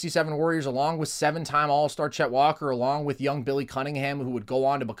on the 67 Warriors along with 7-time All-Star Chet Walker, along with young Billy Cunningham, who would go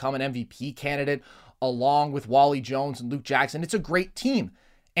on to become an MVP candidate, along with Wally Jones and Luke Jackson. It's a great team.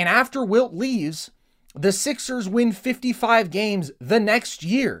 And after Wilt leaves, the Sixers win 55 games the next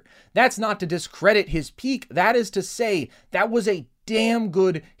year. That's not to discredit his peak. That is to say that was a damn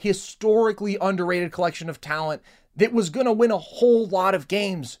good, historically underrated collection of talent that was going to win a whole lot of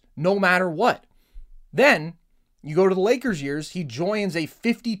games no matter what. Then you go to the Lakers years, he joins a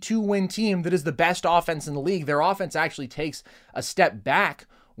 52-win team that is the best offense in the league. Their offense actually takes a step back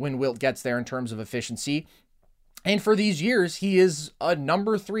when Wilt gets there in terms of efficiency. And for these years, he is a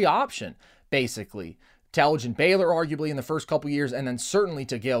number 3 option, basically. To Elgin Baylor, arguably, in the first couple years, and then certainly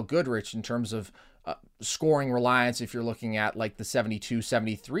to Gail Goodrich in terms of scoring reliance if you're looking at like the 72,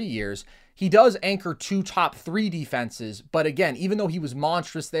 73 years. He does anchor 2 top 3 defenses, but again, even though he was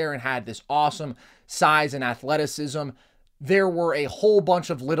monstrous there and had this awesome size and athleticism, there were a whole bunch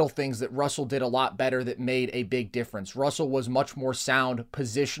of little things that Russell did a lot better that made a big difference. Russell was much more sound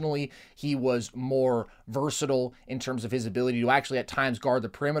positionally. He was more versatile in terms of his ability to actually at times guard the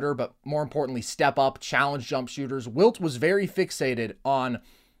perimeter, but more importantly, step up, challenge jump shooters. Wilt was very fixated on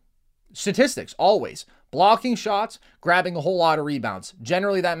statistics, always. Blocking shots, grabbing a whole lot of rebounds.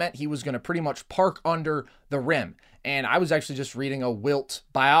 Generally, that meant he was going to pretty much park under the rim. And I was actually just reading a Wilt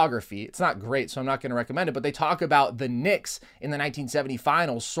biography. It's not great, so I'm not going to recommend it, but they talk about the Knicks in the 1970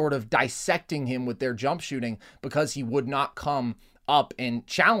 finals sort of dissecting him with their jump shooting because he would not come up and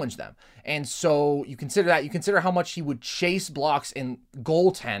challenge them. And so you consider that, you consider how much he would chase blocks and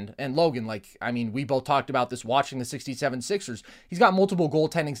goaltend. And Logan, like, I mean, we both talked about this watching the 67 Sixers. He's got multiple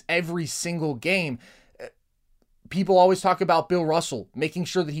goaltendings every single game. People always talk about Bill Russell, making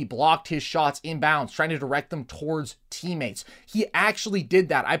sure that he blocked his shots inbounds, trying to direct them towards teammates. He actually did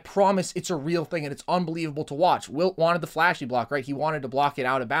that. I promise it's a real thing, and it's unbelievable to watch. Wilt wanted the flashy block, right? He wanted to block it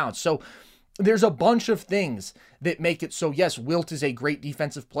out of bounds. So there's a bunch of things that make it so, yes, Wilt is a great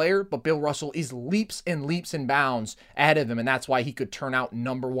defensive player, but Bill Russell is leaps and leaps and bounds ahead of him, and that's why he could turn out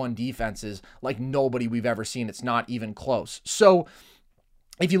number 1 defenses like nobody we've ever seen. It's not even close. So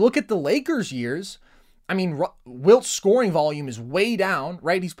if you look at the Lakers years, I mean, Wilt's scoring volume is way down,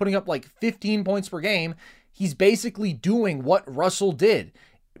 right? He's putting up like 15 points per game. He's basically doing what Russell did.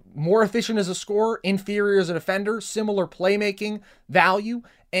 More efficient as a scorer, inferior as a defender, similar playmaking value,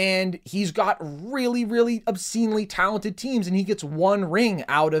 and he's got really, really obscenely talented teams, and he gets 1 ring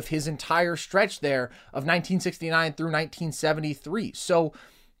out of his entire stretch there of 1969 through 1973. So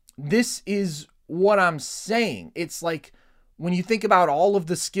this is what I'm saying. It's like, when you think about all of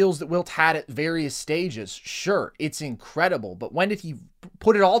the skills that Wilt had at various stages, sure, it's incredible. But when did he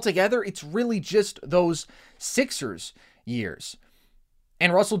put it all together? It's really just those Sixers years.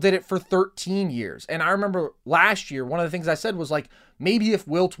 And Russell did it for 13 years. And I remember last year, one of the things I said was like, maybe if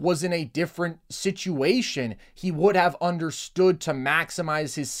Wilt was in a different situation, he would have understood to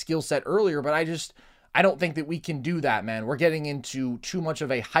maximize his skill set earlier. But I don't think that we can do that, man. We're getting into too much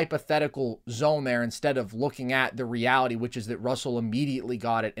of a hypothetical zone there instead of looking at the reality, which is that Russell immediately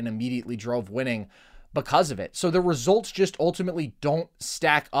got it and immediately drove winning because of it. So the results just ultimately don't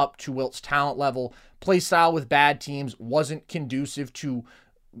stack up to Wilt's talent level. Play style with bad teams wasn't conducive to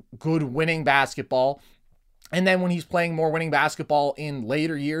good winning basketball. And then when he's playing more winning basketball in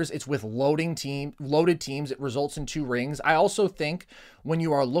later years, it's with loaded teams. It results in 2 rings. I also think when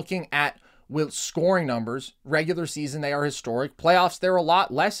you are looking at Wilt's scoring numbers, regular season, they are historic. Playoffs, they're a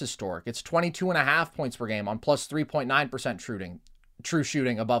lot less historic. It's 22.5 points per game on plus 3.9% true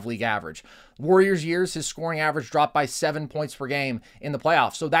shooting above league average. Warriors years, his scoring average dropped by 7 points per game in the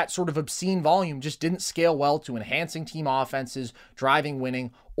playoffs. So that sort of obscene volume just didn't scale well to enhancing team offenses, driving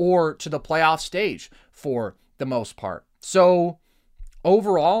winning, or to the playoff stage for the most part. So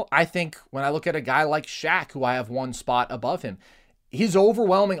overall, I think when I look at a guy like Shaq, who I have 1 spot above him, his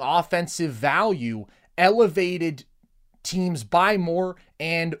overwhelming offensive value elevated teams by more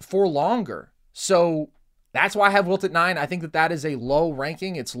and for longer. So that's why I have Wilt at 9. I think that is a low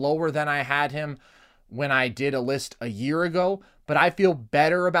ranking. It's lower than I had him when I did a list a year ago, but I feel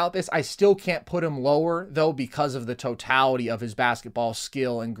better about this. I still can't put him lower, though, because of the totality of his basketball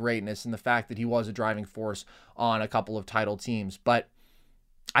skill and greatness and the fact that he was a driving force on a couple of title teams. But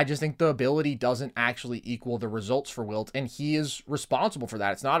I just think the ability doesn't actually equal the results for Wilt, and he is responsible for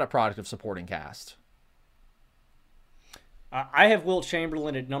that. It's not a product of supporting cast. I have Wilt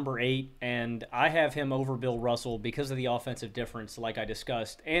Chamberlain at number 8, and I have him over Bill Russell because of the offensive difference, like I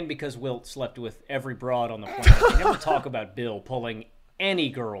discussed, and because Wilt slept with every broad on the planet. We never talk about Bill pulling any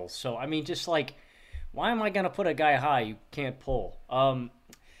girls. So, I mean, just like, why am I going to put a guy high you can't pull?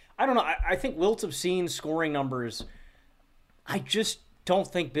 I don't know. I think Wilt's obscene scoring numbers, I just don't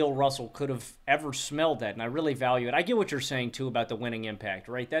think Bill Russell could have ever smelled that, and I really value it. I get what you're saying, too, about the winning impact,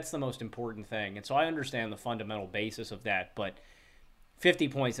 right? That's the most important thing, and so I understand the fundamental basis of that, but 50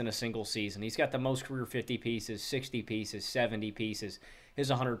 points in a single season. He's got the most career 50 pieces, 60 pieces, 70 pieces, his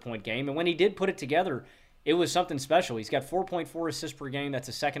 100-point game, and when he did put it together, it was something special. He's got 4.4 assists per game. That's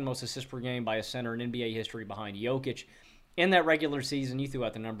the second most assists per game by a center in NBA history behind Jokic. In that regular season, you threw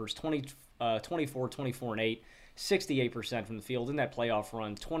out the numbers, 24, 24, and 8. 68% from the field in that playoff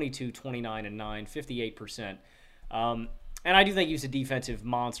run, 22, 29, and 9, 58%. And I do think he's a defensive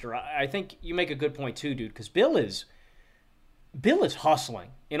monster. I think you make a good point too, dude, because Bill is hustling.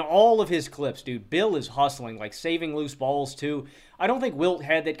 In all of his clips, dude, Bill is hustling, like saving loose balls too. I don't think Wilt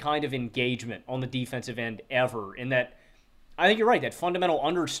had that kind of engagement on the defensive end ever, in that, I think you're right, that fundamental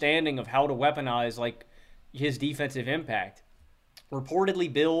understanding of how to weaponize like his defensive impact.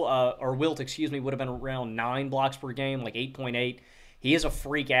 Reportedly, Wilt, would have been around 9 blocks per game, like 8.8. He is a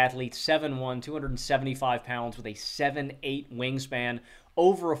freak athlete, 7'1", 275 pounds with a 7'8" wingspan,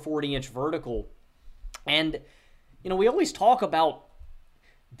 over a 40-inch vertical. And, you know, we always talk about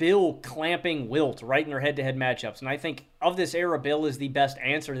Bill clamping Wilt right in their head-to-head matchups. And I think of this era, Bill is the best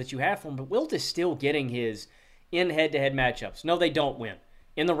answer that you have for him. But Wilt is still getting his in head-to-head matchups. No, they don't win.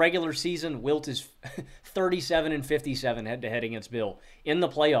 In the regular season, Wilt is 37-57 head-to-head against Bill. In the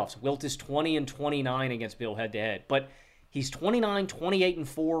playoffs, Wilt is 20-29 against Bill head-to-head. But he's 29,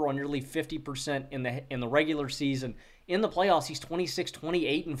 28-4 on nearly 50% in the regular season. In the playoffs, he's 26,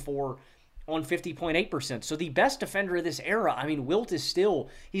 28-4 on 50.8%. So the best defender of this era, I mean, Wilt is still,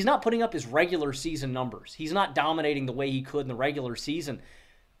 he's not putting up his regular season numbers. He's not dominating the way he could in the regular season.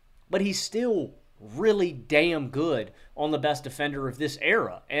 But he's still really damn good on the best defender of this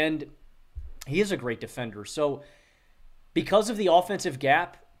era, and he is a great defender. So because of the offensive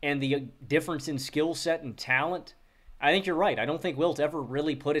gap and the difference in skill set and talent, I think you're right. I don't think Wilt ever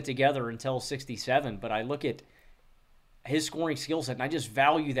really put it together until 67, but I look at his scoring skill set and I just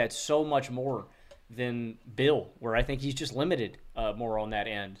value that so much more than Bill, where I think he's just limited more on that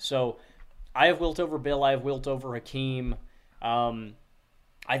end. So I have Wilt over Bill. I have Wilt over Hakeem.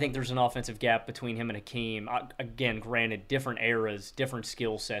 I think there's an offensive gap between him and Hakeem. Again, granted, different eras, different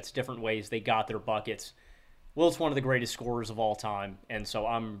skill sets, different ways they got their buckets. Wilt's one of the greatest scorers of all time, and so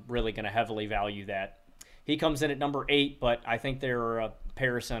I'm really going to heavily value that. He comes in at number 8, but I think there are a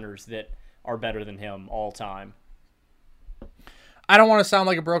pair of centers that are better than him all time. I don't want to sound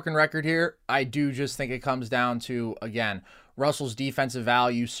like a broken record here. I do just think it comes down to, again, Russell's defensive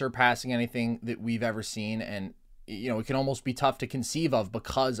value surpassing anything that we've ever seen, and you know, it can almost be tough to conceive of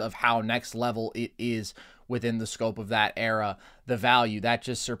because of how next level it is within the scope of that era. The value that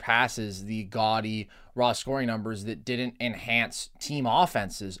just surpasses the gaudy raw scoring numbers that didn't enhance team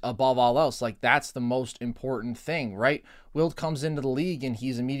offenses above all else. Like, that's the most important thing, right? Wilt comes into the league and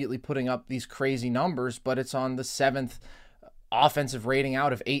he's immediately putting up these crazy numbers, but it's on the 7th offensive rating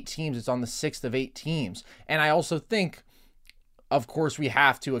out of 8 teams. It's on the 6th of 8 teams. And I also think, of course, we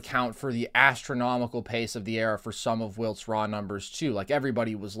have to account for the astronomical pace of the era for some of Wilt's raw numbers, too. Like,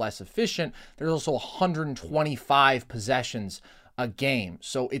 everybody was less efficient. There's also 125 possessions a game.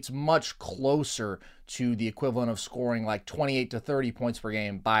 So it's much closer to the equivalent of scoring like 28 to 30 points per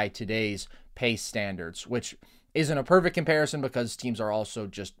game by today's pace standards, which isn't a perfect comparison because teams are also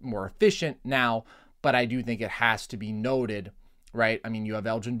just more efficient now. But I do think it has to be noted, right? I mean, you have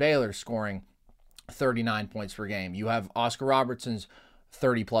Elgin Baylor scoring 39 points per game. You have Oscar Robertson's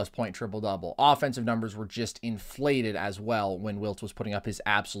 30-plus point triple-double. Offensive numbers were just inflated as well when Wilt was putting up his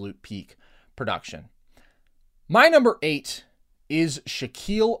absolute peak production. My number 8 is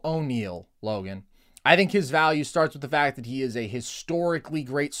Shaquille O'Neal, Logan. I think his value starts with the fact that he is a historically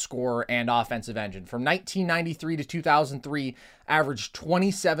great scorer and offensive engine. From 1993 to 2003, averaged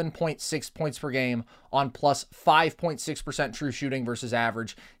 27.6 points per game on plus 5.6% true shooting versus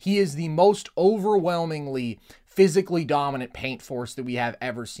average. He is the most overwhelmingly physically dominant paint force that we have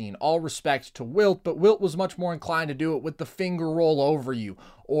ever seen. All respect to Wilt, but Wilt was much more inclined to do it with the finger roll over you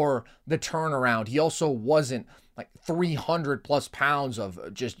or the turnaround. He also wasn't like 300 plus pounds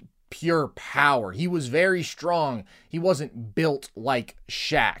of just pure power. He was very strong. He wasn't built like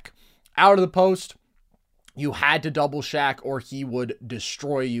Shaq. Out of the post, you had to double Shaq or he would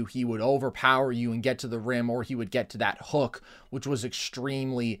destroy you. He would overpower you and get to the rim, or he would get to that hook, which was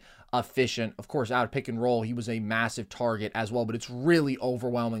extremely efficient. Of course, out of pick and roll, he was a massive target as well, but it's really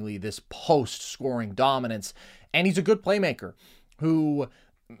overwhelmingly this post scoring dominance. And he's a good playmaker who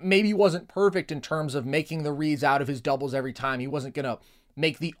maybe wasn't perfect in terms of making the reads out of his doubles every time. He wasn't going to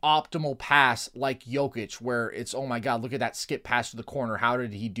make the optimal pass like Jokic, where it's, oh my God, look at that skip pass to the corner. How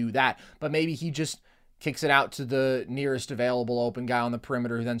did he do that? But maybe he just kicks it out to the nearest available open guy on the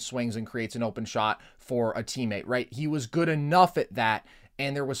perimeter who then swings and creates an open shot for a teammate, right? He was good enough at that,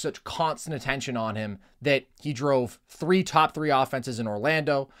 and there was such constant attention on him that he drove 3 top 3 offenses in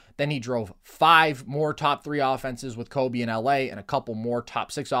Orlando. Then he drove 5 more top 3 offenses with Kobe in LA and a couple more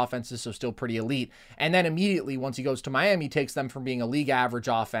top 6 offenses, so still pretty elite. And then immediately, once he goes to Miami, takes them from being a league average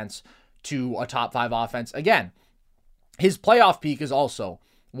offense to a top 5 offense. Again, his playoff peak is also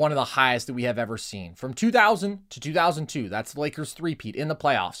one of the highest that we have ever seen. From 2000 to 2002, that's the Lakers three-peat in the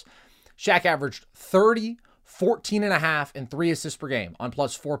playoffs. Shaq averaged 30, 14.5, and 3 assists per game on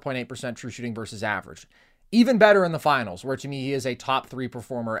plus 4.8% true shooting versus average. Even better in the finals, where to me he is a top 3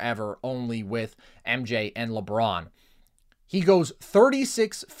 performer ever, only with MJ and LeBron. He goes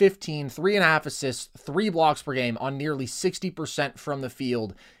 36, 15, 3.5 assists, 3 blocks per game on nearly 60% from the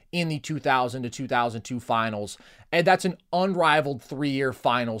field in the 2000 to 2002 finals. And that's an unrivaled 3-year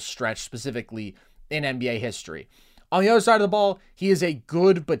finals stretch, specifically in NBA history. On the other side of the ball, he is a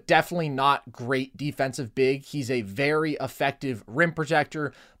good but definitely not great defensive big. He's a very effective rim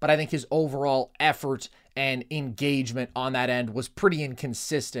protector, but I think his overall effort and engagement on that end was pretty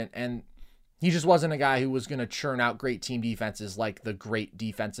inconsistent, and he just wasn't a guy who was going to churn out great team defenses like the great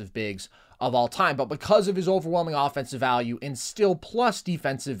defensive bigs of all time. But because of his overwhelming offensive value and still plus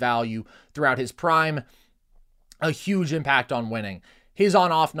defensive value throughout his prime, a huge impact on winning. His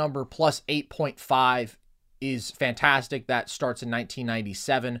on-off number plus 8.5 is fantastic. That starts in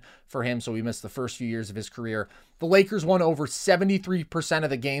 1997 for him, so we missed the first few years of his career. The Lakers won over 73% of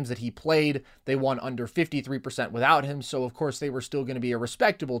the games that he played. They won under 53% without him, so of course they were still going to be a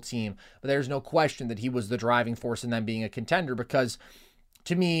respectable team, but there's no question that he was the driving force in them being a contender, because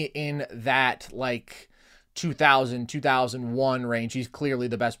to me, in that 2000, 2001 range, he's clearly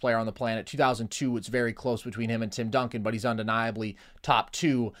the best player on the planet. 2002, it's very close between him and Tim Duncan, but he's undeniably top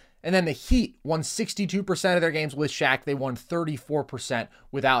 2. And then the Heat won 62% of their games with Shaq. They won 34%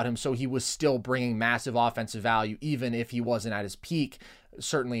 without him. So he was still bringing massive offensive value, even if he wasn't at his peak.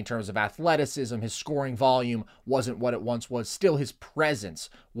 Certainly in terms of athleticism, his scoring volume wasn't what it once was. Still, his presence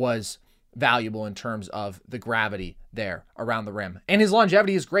was valuable in terms of the gravity there around the rim. And his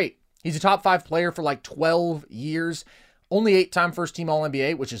longevity is great. He's a top 5 player for 12 years. Only 8-time first-team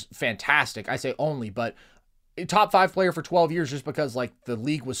All-NBA, which is fantastic. I say only, but top 5 player for 12 years just because the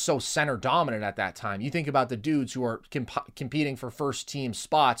league was so center dominant at that time. You think about the dudes who are competing for first team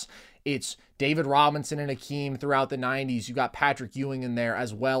spots. It's David Robinson and Hakeem throughout the 90s. You got Patrick Ewing in there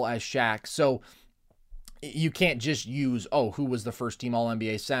as well as Shaq. So you can't just use, who was the first team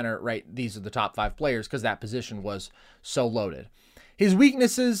All-NBA center, right? These are the top 5 players, because that position was so loaded. His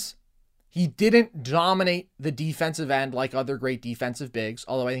weaknesses: he didn't dominate the defensive end like other great defensive bigs,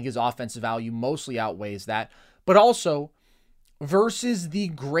 although I think his offensive value mostly outweighs that. But also, versus the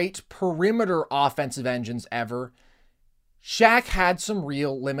great perimeter offensive engines ever, Shaq had some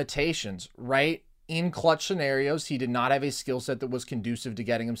real limitations, right? In clutch scenarios, he did not have a skill set that was conducive to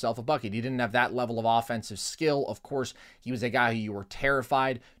getting himself a bucket. He didn't have that level of offensive skill. Of course, he was a guy who you were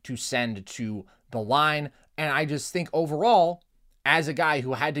terrified to send to the line. And I just think overall, as a guy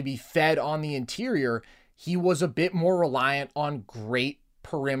who had to be fed on the interior, he was a bit more reliant on great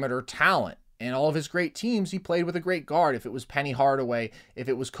perimeter talent. And all of his great teams, he played with a great guard. If it was Penny Hardaway, if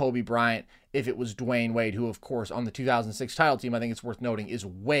it was Kobe Bryant, if it was Dwayne Wade, who, of course, on the 2006 title team, I think it's worth noting, is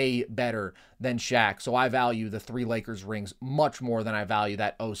way better than Shaq. So I value the 3 Lakers rings much more than I value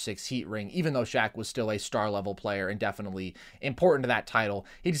that 06 Heat ring, even though Shaq was still a star-level player and definitely important to that title.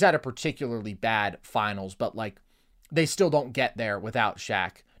 He just had a particularly bad finals, but, they still don't get there without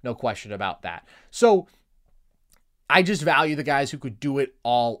Shaq. No question about that. So I just value the guys who could do it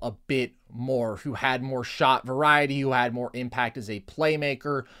all a bit more, who had more shot variety, who had more impact as a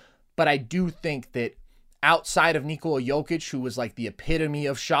playmaker. But I do think that outside of Nikola Jokic, who was like the epitome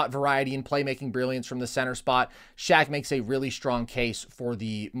of shot variety and playmaking brilliance from the center spot, Shaq makes a really strong case for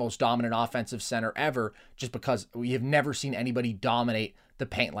the most dominant offensive center ever, just because we have never seen anybody dominate the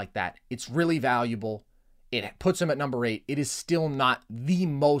paint like that. It's really valuable. It puts him at number 8. It is still not the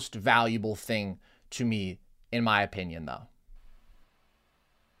most valuable thing to me, in my opinion, though.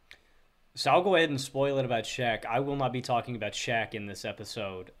 So I'll go ahead and spoil it about Shaq. I will not be talking about Shaq in this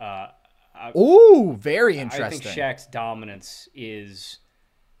episode. Ooh, very interesting. I think Shaq's dominance is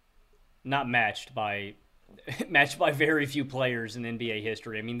not matched by very few players in NBA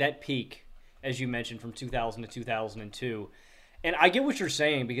history. I mean, that peak, as you mentioned, from 2000 to 2002. And I get what you're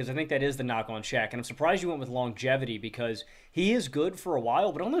saying, because I think that is the knock on Shaq. And I'm surprised you went with longevity, because he is good for a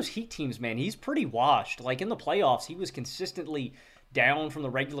while, but on those Heat teams, man, he's pretty washed. Like in the playoffs, he was consistently down from the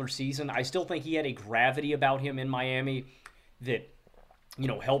regular season. I still think he had a gravity about him in Miami that,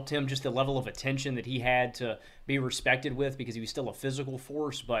 helped him, just the level of attention that he had to be respected with, because he was still a physical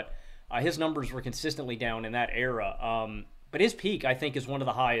force. But his numbers were consistently down in that era. But his peak, I think, is one of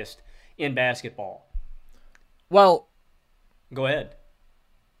the highest in basketball. Well, go ahead.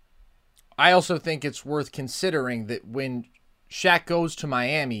 I also think it's worth considering that when Shaq goes to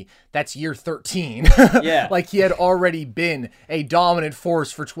Miami, that's year 13. Yeah. Like, he had already been a dominant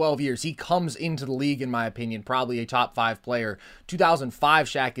force for 12 years. He comes into the league, in my opinion, probably a top 5 player. 2005,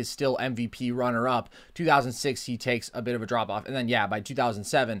 Shaq is still MVP runner-up. 2006, he takes a bit of a drop-off. And then, by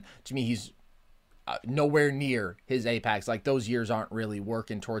 2007, to me, he's nowhere near his apex. Like, those years aren't really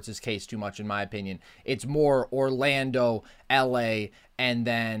working towards his case too much, in my opinion. It's more Orlando, LA, and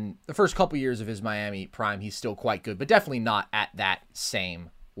then the first couple years of his Miami prime, he's still quite good, but definitely not at that same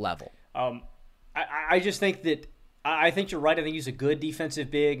level. I just think that I think you're right. I think he's a good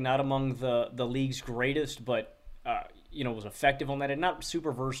defensive big, not among the league's greatest, but was effective on that, and not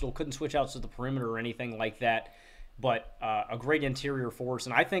super versatile. Couldn't switch out to the perimeter or anything like that, but a great interior force.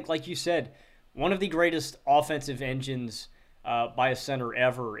 And I think, like you said, one of the greatest offensive engines by a center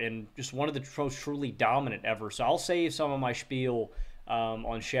ever, and just one of the most truly dominant ever. So I'll save some of my spiel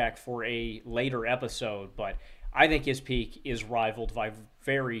on Shaq for a later episode, but I think his peak is rivaled by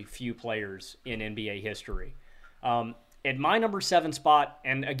very few players in NBA history. At my number 7 spot,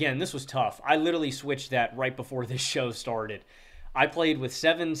 and again, this was tough. I literally switched that right before this show started. I played with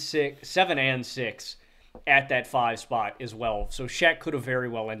 7 and 6 at that 5 spot as well. So Shaq could have very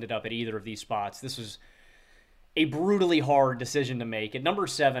well ended up at either of these spots. This was a brutally hard decision to make. At number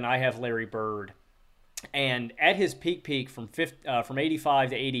 7, I have Larry Bird. And at his peak from 85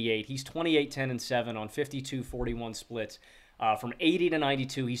 to 88, he's 28, 10, and 7 on 52, 41 splits. From 80 to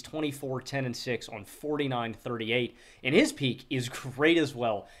 92, he's 24, 10, and 6 on 49, 38. And his peak is great as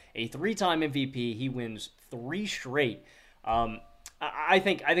well. A 3-time MVP. He wins 3 straight. I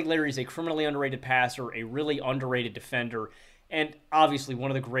think Larry's a criminally underrated passer, a really underrated defender, and obviously one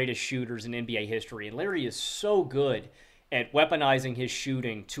of the greatest shooters in NBA history. And Larry is so good at weaponizing his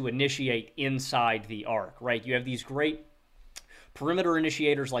shooting to initiate inside the arc, right? You have these great perimeter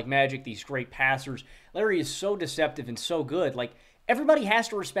initiators like Magic, these great passers. Larry is so deceptive and so good. Like, everybody has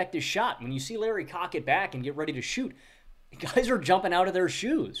to respect his shot. When you see Larry cock it back and get ready to shoot, guys are jumping out of their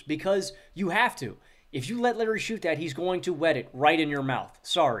shoes because you have to. If you let Larry shoot that, he's going to wet it right in your mouth.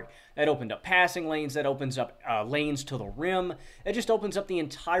 Sorry. That opened up passing lanes. That opens up lanes to the rim. It just opens up the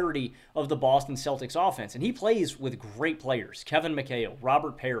entirety of the Boston Celtics offense. And he plays with great players. Kevin McHale,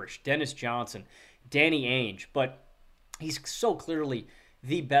 Robert Parrish, Dennis Johnson, Danny Ainge. But he's so clearly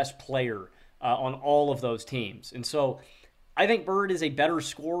the best player on all of those teams. And so I think Bird is a better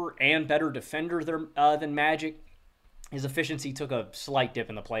scorer and better defender than Magic. His efficiency took a slight dip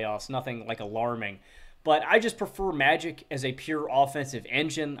in the playoffs, nothing like alarming. But I just prefer Magic as a pure offensive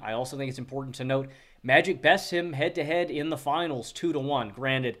engine. I also think it's important to note Magic bests him head-to-head in the finals 2-1.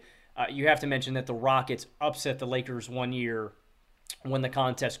 Granted, you have to mention that the Rockets upset the Lakers one year when the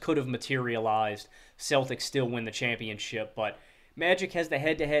contest could have materialized. Celtics still win the championship, but Magic has the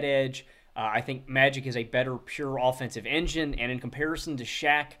head-to-head edge. I think Magic is a better pure offensive engine, and in comparison to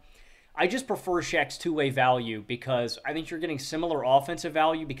Shaq, I just prefer Shaq's two-way value because I think you're getting similar offensive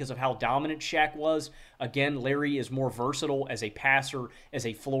value because of how dominant Shaq was. Again, Larry is more versatile as a passer, as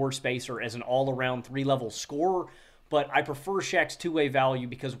a floor spacer, as an all-around 3-level scorer. But I prefer Shaq's two-way value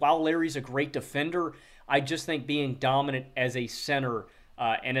because while Larry's a great defender, I just think being dominant as a center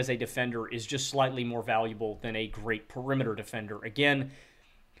and as a defender is just slightly more valuable than a great perimeter defender. Again,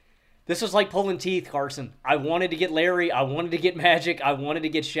 This was like pulling teeth, Carson. I wanted to get Larry. I wanted to get Magic. I wanted to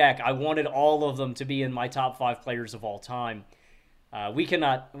get Shaq. I wanted all of them to be in my top 5 players of all time.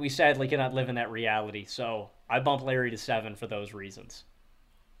 We sadly cannot live in that reality. So I bumped Larry to 7 for those reasons.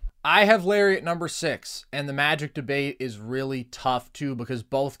 I have Larry at number 6, and the Magic debate is really tough too because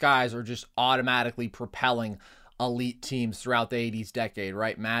both guys are just automatically propelling elite teams throughout the 80s decade,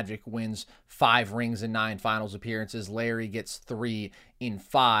 right? Magic wins 5 rings and 9 finals appearances. Larry gets 3 in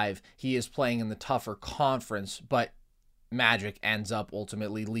 5. He is playing in the tougher conference, but Magic ends up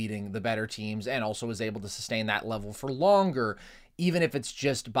ultimately leading the better teams and also is able to sustain that level for longer, even if it's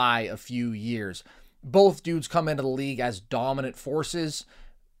just by a few years. Both dudes come into the league as dominant forces.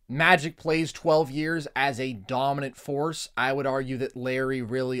 Magic plays 12 years as a dominant force. I would argue that Larry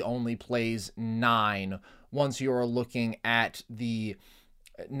really only plays 9 once you're looking at the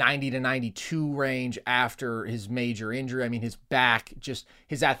 90 to 92 range after his major injury. I mean, his back, just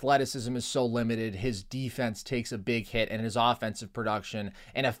his athleticism is so limited. His defense takes a big hit, and his offensive production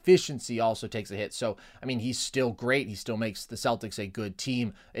and efficiency also takes a hit. So, I mean, he's still great. He still makes the Celtics a good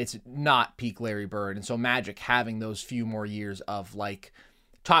team. It's not peak Larry Bird. And so Magic having those few more years of like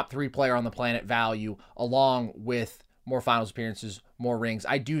top 3 player on the planet value, along with more finals appearances, more rings.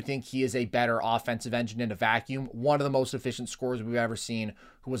 I do think he is a better offensive engine in a vacuum. One of the most efficient scorers we've ever seen,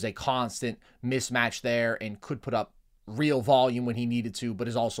 who was a constant mismatch there and could put up real volume when he needed to, but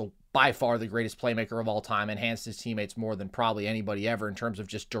is also by far the greatest playmaker of all time, enhanced his teammates more than probably anybody ever in terms of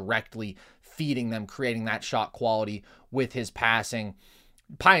just directly feeding them, creating that shot quality with his passing.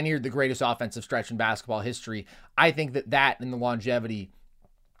 Pioneered the greatest offensive stretch in basketball history. I think that and the longevity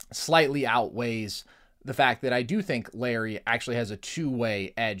slightly outweighs the fact that I do think Larry actually has a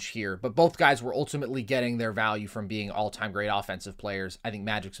two-way edge here, but both guys were ultimately getting their value from being all-time great offensive players. I think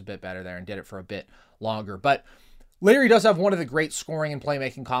Magic's a bit better there and did it for a bit longer, but Larry does have one of the great scoring and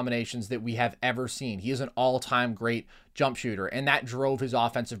playmaking combinations that we have ever seen. He is an all-time great jump shooter, and that drove his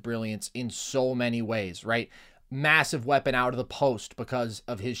offensive brilliance in so many ways, right? Massive weapon out of the post because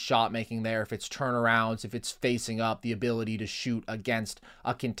of his shot making there. If it's turnarounds, if it's facing up, the ability to shoot against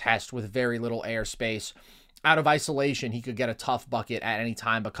a contest with very little airspace. Out of isolation, he could get a tough bucket at any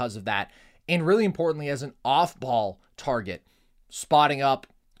time because of that. And really importantly, as an off-ball target, spotting up,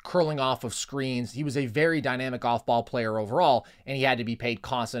 curling off of screens. He was a very dynamic off-ball player overall, and he had to be paid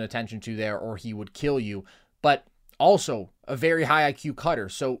constant attention to there or he would kill you. But also a very high IQ cutter.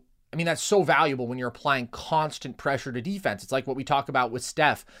 So I mean, that's so valuable when you're applying constant pressure to defense. It's like what we talk about with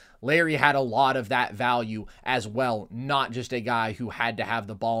Steph. Larry had a lot of that value as well, not just a guy who had to have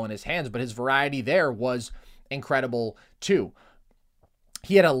the ball in his hands, but his variety there was incredible too.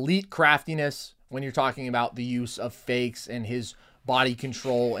 He had elite craftiness when you're talking about the use of fakes and his body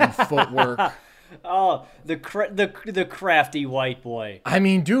control and footwork. Oh, the crafty white boy. I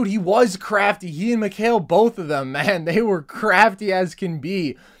mean, dude, he was crafty. He and Mikhail, both of them, man, they were crafty as can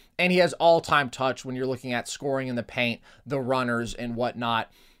be. And he has all-time touch when you're looking at scoring in the paint, the runners and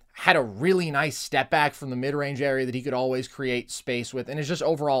whatnot. Had a really nice step back from the mid-range area that he could always create space with. And is just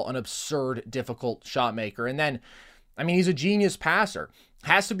overall an absurd, difficult shot maker. And then, I mean, he's a genius passer.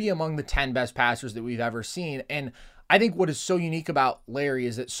 Has to be among the 10 best passers that we've ever seen. And I think what is so unique about Larry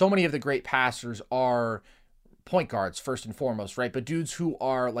is that so many of the great passers are point guards first and foremost, right? But dudes who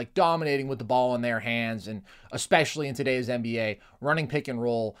are like dominating with the ball in their hands, and especially in today's NBA, running pick and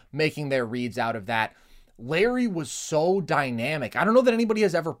roll, making their reads out of that. Larry was so dynamic. I don't know that anybody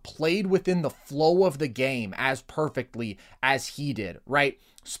has ever played within the flow of the game as perfectly as he did, right?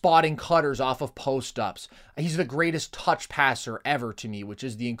 Spotting cutters off of post-ups. He's the greatest touch passer ever to me, which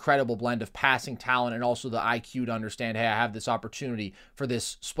is the incredible blend of passing talent and also the IQ to understand, hey, I have this opportunity for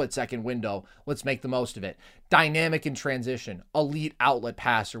this split-second window. Let's make the most of it. Dynamic in transition. Elite outlet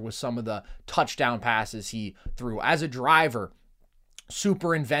passer with some of the touchdown passes he threw. As a driver,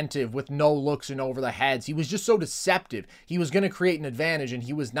 super inventive with no looks and over the heads. He was just so deceptive. He was going to create an advantage, and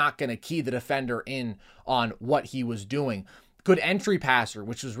he was not going to key the defender in on what he was doing. Good entry passer,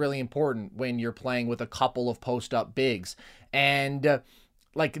 which was really important when you're playing with a couple of post-up bigs. And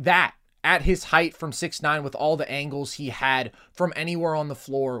like that, at his height from 6'9", with all the angles he had from anywhere on the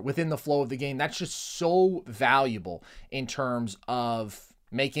floor, within the flow of the game, that's just so valuable in terms of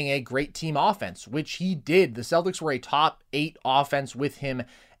making a great team offense, which he did. The Celtics were a top 8 offense with him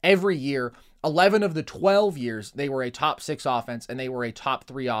every year. 11 of the 12 years, they were a top 6 offense, and they were a top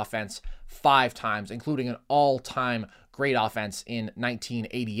 3 offense 5 times, including an all-time great offense in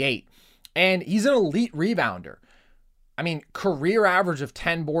 1988. And he's an elite rebounder. I mean, career average of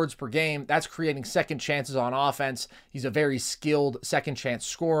 10 boards per game. That's creating second chances on offense. He's a very skilled second chance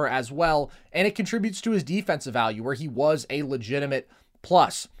scorer as well. And it contributes to his defensive value, where he was a legitimate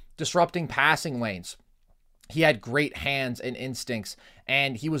plus. disrupting passing lanes. He had great hands and instincts,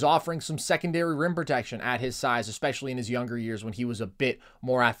 and he was offering some secondary rim protection at his size, especially in his younger years when he was a bit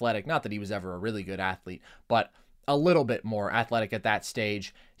more athletic. Not that he was ever a really good athlete, but a little bit more athletic at that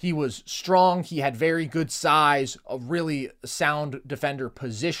stage. He was strong. He had very good size, a really sound defender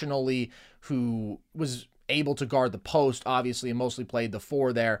positionally who was able to guard the post, obviously, and mostly played the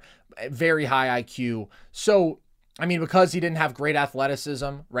 4 there. Very high IQ. So, I mean, because he didn't have great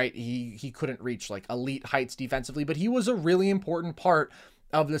athleticism, right, he couldn't reach like elite heights defensively, but he was a really important part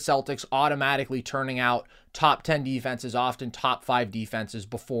of the Celtics automatically turning out top 10 defenses, often top 5 defenses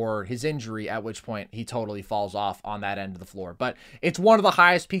before his injury, at which point he totally falls off on that end of the floor. But it's one of the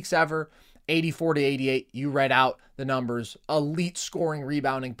highest peaks ever, 84 to 88. You read out the numbers. Elite scoring,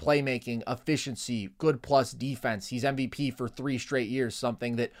 rebounding, playmaking, efficiency, good plus defense. He's MVP for 3 straight years,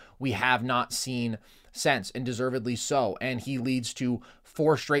 something that we have not seen since, and deservedly so. And he leads to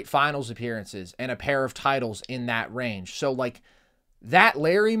 4 straight finals appearances and a pair of titles in that range. So like that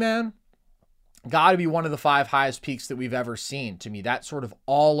Larry, man, got to be one of the 5 highest peaks that we've ever seen to me. That sort of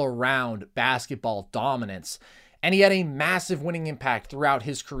all around basketball dominance. And he had a massive winning impact throughout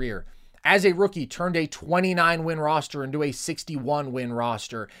his career. As a rookie, turned a 29-win roster into a 61-win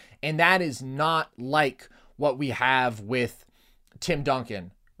roster. And that is not like what we have with Tim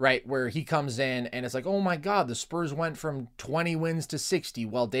Duncan, right? Where he comes in and it's like, oh my God, the Spurs went from 20 wins to 60.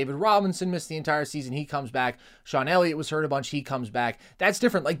 Well, David Robinson missed the entire season. He comes back. Sean Elliott was hurt a bunch. He comes back. That's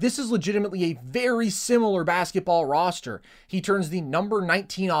different. Like, this is legitimately a very similar basketball roster. He turns the number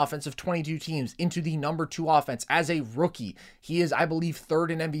 19 offense of 22 teams into the number 2 offense as a rookie. He is, I believe, 3rd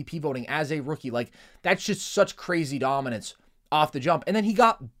in MVP voting as a rookie. Like, that's just such crazy dominance off the jump. And then he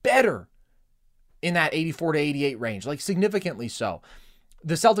got better in that 84 to 88 range, like significantly so.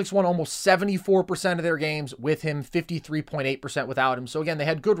 The Celtics won almost 74% of their games with him, 53.8% without him. So again, they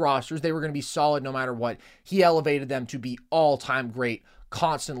had good rosters. They were going to be solid no matter what. He elevated them to be all-time great,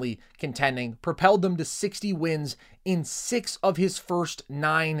 constantly contending, propelled them to 60 wins in 6 of his first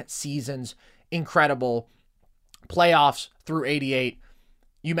 9 seasons. Incredible. Playoffs through 88.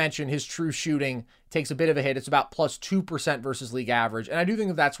 You mentioned his true shooting takes a bit of a hit. It's about plus 2% versus league average. And I do think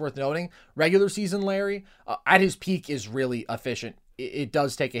that that's worth noting. Regular season Larry, at his peak, is really efficient. It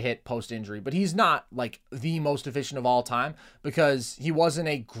does take a hit post-injury, but he's not like the most efficient of all time because he wasn't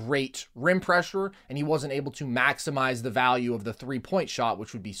a great rim pressure and he wasn't able to maximize the value of the 3-point shot,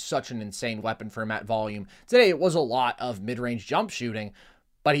 which would be such an insane weapon for him at volume. Today, it was a lot of mid-range jump shooting,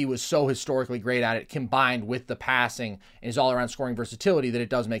 but he was so historically great at it combined with the passing and his all-around scoring versatility that it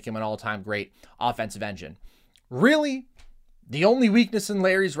does make him an all-time great offensive engine. Really, the only weakness in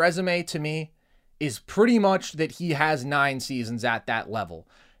Larry's resume to me is pretty much that he has 9 seasons at that level.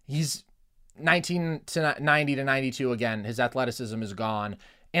 He's 19 to 90 to 92 again. His athleticism is gone.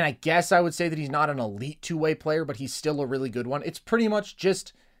 And I guess I would say that he's not an elite 2-way player, but he's still a really good one. It's pretty much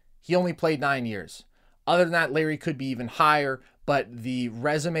just he only played 9 years. Other than that, Larry could be even higher, but the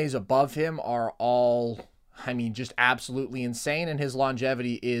resumes above him are all, I mean, just absolutely insane, and his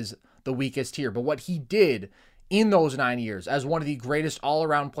longevity is the weakest here. But what he did in those 9 years as one of the greatest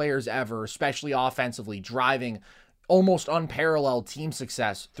all-around players ever, especially offensively, driving almost unparalleled team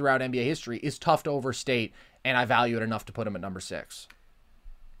success throughout NBA history, is tough to overstate, and I value it enough to put him at number 6.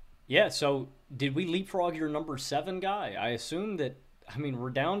 Yeah, so did we leapfrog your number 7 guy? I assume that, I mean, we're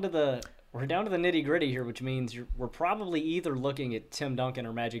down to the nitty-gritty here, which means we're probably either looking at Tim Duncan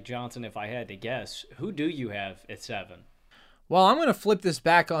or Magic Johnson if I had to guess. Who do you have at 7? Well, I'm going to flip this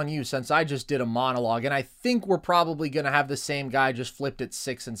back on you since I just did a monologue, and I think we're probably going to have the same guy just flipped at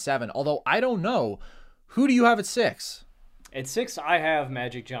 6 and 7, although I don't know. Who do you have at 6? At 6, I have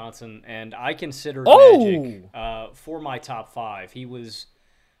Magic Johnson, and I consider Magic for my top 5. He was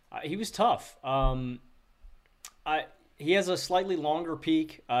tough. He has a slightly longer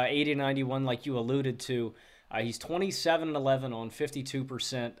peak, 80-91, like you alluded to. He's 27-11 on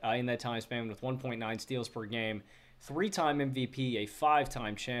 52% in that time span with 1.9 steals per game. 3-time MVP, a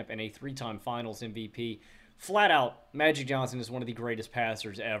 5-time champ, and a 3-time finals MVP. Flat out, Magic Johnson is one of the greatest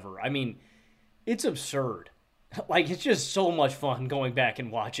passers ever. I mean, it's absurd. Like, it's just so much fun going back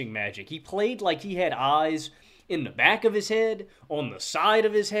and watching Magic. He played like he had eyes in the back of his head, on the side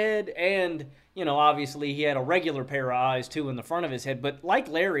of his head, and, you know, obviously he had a regular pair of eyes, too, in the front of his head. But like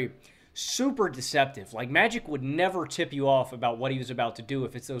Larry, super deceptive. Like, Magic would never tip you off about what he was about to do.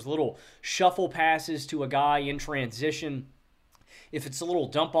 If it's those little shuffle passes to a guy in transition, if it's a little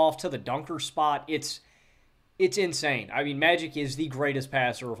dump off to the dunker spot, it's insane. I mean, Magic is the greatest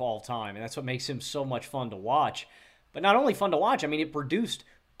passer of all time, and that's what makes him so much fun to watch. But not only fun to watch, I mean, it produced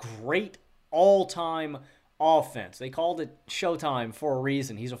great all-time offense. They called it Showtime for a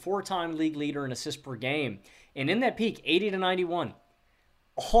reason. He's a 4-time league leader in assists per game. And in that peak, 80 to 91,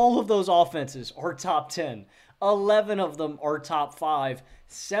 all of those offenses are top 10. 11 of them are top 5.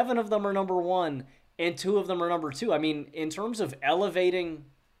 7 of them are number 1, and 2 of them are number 2. I mean, in terms of elevating,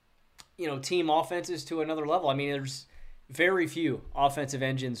 team offenses to another level, I mean, there's very few offensive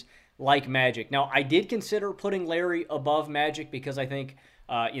engines like Magic. Now, I did consider putting Larry above Magic because I think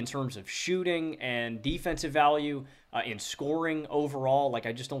in terms of shooting and defensive value, in scoring overall,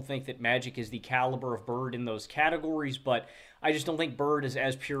 I just don't think that Magic is the caliber of Bird in those categories, but I just don't think Bird is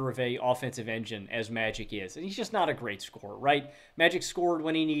as pure of a offensive engine as Magic is. And he's just not a great scorer, right? Magic scored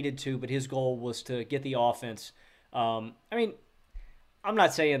when he needed to, but his goal was to get the offense. I'm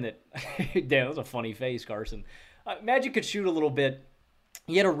not saying that... Damn, that was a funny face, Carson. Magic could shoot a little bit.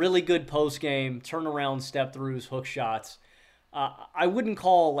 He had a really good post-game, turnaround, step-throughs, hook shots. I wouldn't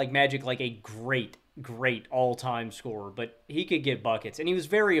call Magic a great all-time scorer, but he could get buckets. And he was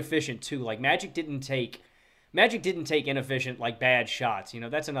very efficient, too. Magic didn't take inefficient, bad shots.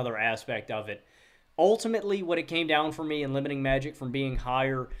 That's another aspect of it. Ultimately, what it came down for me in limiting Magic from being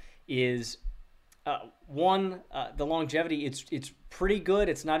higher is, the longevity. It's pretty good.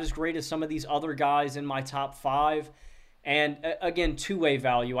 It's not as great as some of these other guys in my top 5. And, again, two-way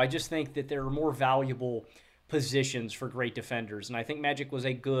value. I just think that there are more valuable positions for great defenders. And I think Magic was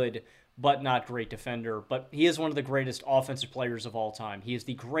a good but not great defender. But he is one of the greatest offensive players of all time. He is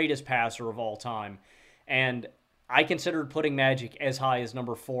the greatest passer of all time. And I considered putting Magic as high as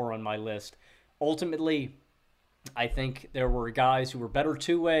number 4 on my list. Ultimately, I think there were guys who were better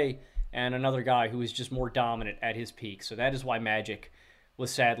two-way and another guy who was just more dominant at his peak. So that is why Magic was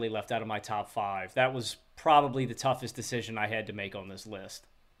sadly left out of my top 5. That was probably the toughest decision I had to make on this list.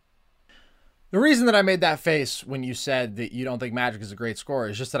 The reason that I made that face when you said that you don't think Magic is a great scorer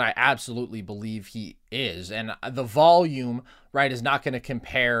is just that I absolutely believe he is. And the volume, right, is not going to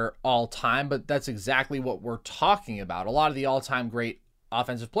compare all time, but that's exactly what we're talking about. A lot of the all-time great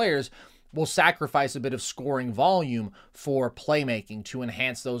offensive players will sacrifice a bit of scoring volume for playmaking to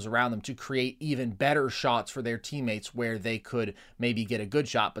enhance those around them, to create even better shots for their teammates where they could maybe get a good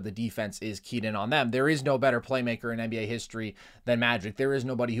shot, but the defense is keyed in on them. There is no better playmaker in NBA history than Magic. There is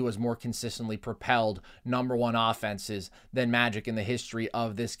nobody who has more consistently propelled number 1 offenses than Magic in the history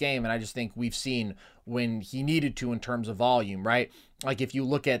of this game. And I just think we've seen when he needed to in terms of volume, right? If you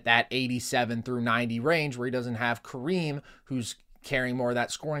look at that 87 through 90 range where he doesn't have Kareem, who's carrying more of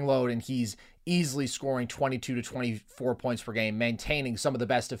that scoring load, and he's easily scoring 22 to 24 points per game, maintaining some of the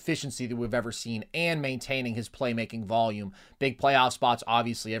best efficiency that we've ever seen, and maintaining his playmaking volume. Big playoff spots,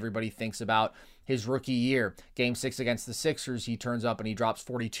 obviously, everybody thinks about his rookie year. Game 6 against the Sixers, he turns up and he drops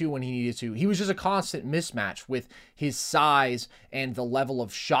 42 when he needed to. He was just a constant mismatch with his size and the level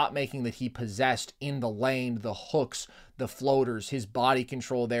of shot making that he possessed in the lane, the hooks, the floaters, his body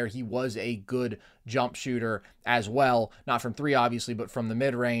control there. He was a good jump shooter as well. Not from 3, obviously, but from the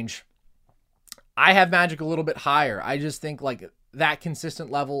mid-range. I have Magic a little bit higher. I just think that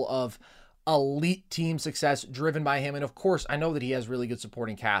consistent level of elite team success driven by him. And of course, I know that he has really good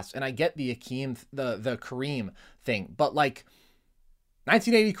supporting cast, and I get the the Kareem thing, but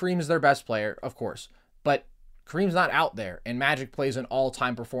 1980 Kareem is their best player, of course, but Kareem's not out there, and Magic plays an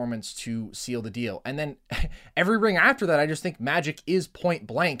all-time performance to seal the deal. And then every ring after that, I just think Magic is point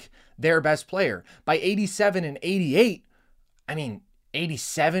blank their best player. By 87 and 88,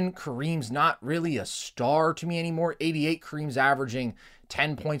 87, Kareem's not really a star to me anymore. 88, Kareem's averaging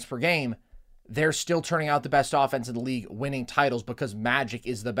 10 points per game. They're still turning out the best offense in the league, winning titles because Magic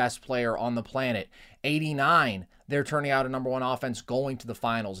is the best player on the planet. 89, they're turning out a number 1 offense going to the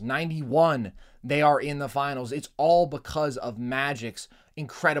finals. 91, they are in the finals. It's all because of Magic's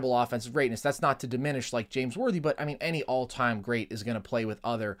incredible offensive greatness. That's not to diminish James Worthy, but any all-time great is going to play with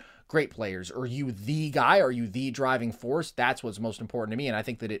other great players. Are you the guy? Are you the driving force? That's what's most important to me, and I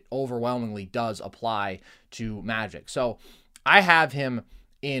think that it overwhelmingly does apply to Magic. So I have him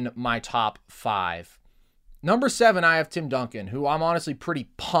in my top 5. Number 7, I have Tim Duncan, who I'm honestly pretty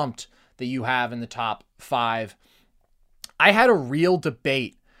pumped that you have in the top 5. I had a real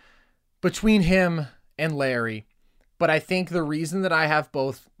debate between him and Larry, but I think the reason that I have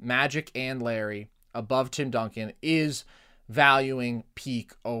both Magic and Larry above Tim Duncan is valuing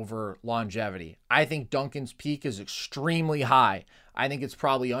peak over longevity. I think Duncan's peak is extremely high. I think it's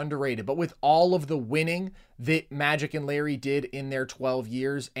probably underrated, but with all of the winning that Magic and Larry did in their 12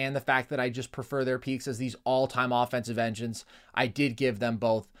 years and the fact that I just prefer their peaks as these all-time offensive engines, I did give them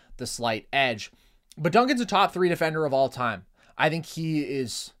both the slight edge. But Duncan's a top 3 defender of all time. I think he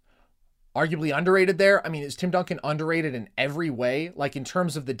is arguably underrated there. I mean, is Tim Duncan underrated in every way? Like in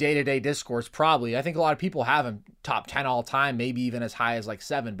terms of the day-to-day discourse, probably. I think a lot of people have him top 10 all time, maybe even as high as like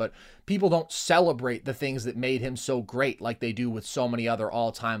 7, but people don't celebrate the things that made him so great like they do with so many other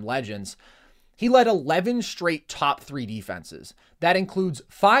all-time legends. He led 11 straight top 3 defenses. That includes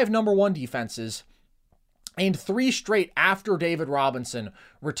 5 number 1 defenses and 3 straight after David Robinson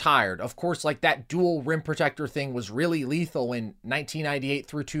retired. Of course, like that dual rim protector thing was really lethal in 1998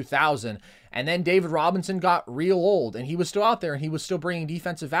 through 2000. And then David Robinson got real old and he was still out there and he was still bringing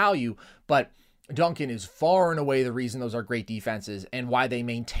defensive value. But Duncan is far and away the reason those are great defenses and why they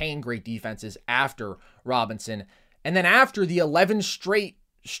maintain great defenses after Robinson. And then after the 11 straight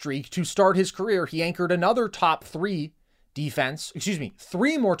streak to start his career, he anchored another top 3 defense,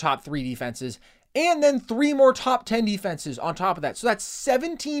 3 more top 3 defenses, and then 3 more top 10 defenses on top of that. So that's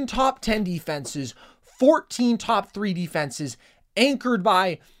 17 top 10 defenses, 14 top 3 defenses anchored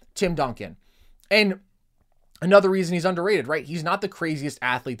by Tim Duncan. And another reason he's underrated, right? He's not the craziest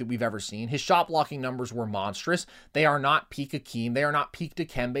athlete that we've ever seen. His shot blocking numbers were monstrous. They are not peak Akeem. They are not peak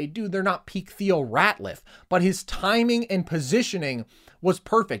Dikembe. Dude, they're not peak Theo Ratliff. But his timing and positioning was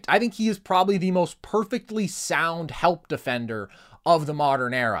perfect. I think he is probably the most perfectly sound help defender of the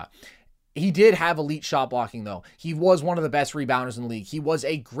modern era. He did have elite shot blocking, though. He was one of the best rebounders in the league. He was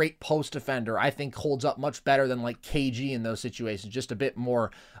a great post defender. I think holds up much better than like KG in those situations, just a bit more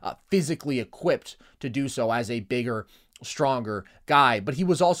physically equipped to do so as a bigger, stronger guy. But he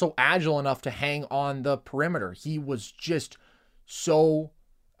was also agile enough to hang on the perimeter. He was just so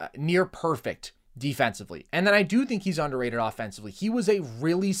near perfect defensively. And then I do think he's underrated offensively. He was a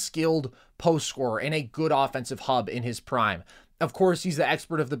really skilled post scorer and a good offensive hub in his prime. Of course, he's the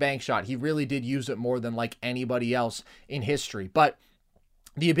expert of the bank shot. He really did use it more than like anybody else in history. But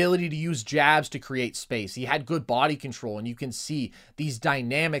the ability to use jabs to create space. He had good body control, and you can see these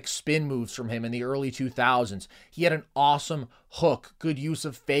dynamic spin moves from him in the early 2000s. He had an awesome hook, good use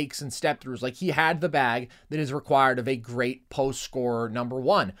of fakes and step-throughs. Like, he had the bag that is required of a great post scorer number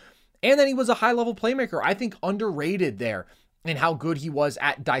 1. And then he was a high-level playmaker. I think underrated there and how good he was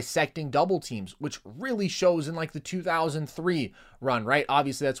at dissecting double teams, which really shows in like the 2003 run, right?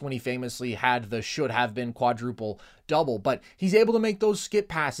 Obviously, that's when he famously had the should have been quadruple double, but he's able to make those skip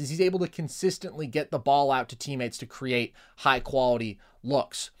passes. He's able to consistently get the ball out to teammates to create high quality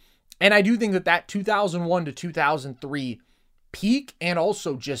looks. And I do think that 2001 to 2003 peak, and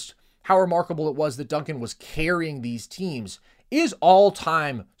also just how remarkable it was that Duncan was carrying these teams, is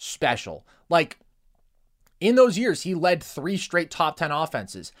all-time special. Like, in those years, he led 3 straight top 10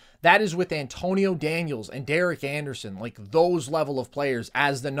 offenses. That is with Antonio Daniels and Derek Anderson, like those level of players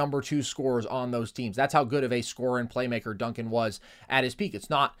as the number 2 scorers on those teams. That's how good of a scorer and playmaker Duncan was at his peak. It's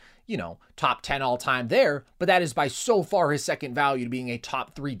not, top 10 all time there, but that is by so far his second value to being a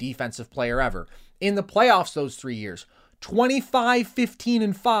top 3 defensive player ever. In the playoffs those 3 years, 25, 15,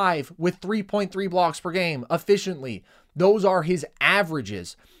 and 5 with 3.3 blocks per game efficiently. Those are his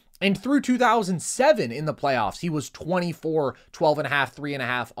averages. And through 2007 in the playoffs, he was 24, 12.5,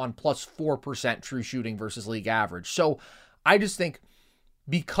 3.5 on plus 4% true shooting versus league average. So I just think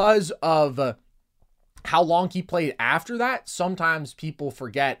because of how long he played after that, sometimes people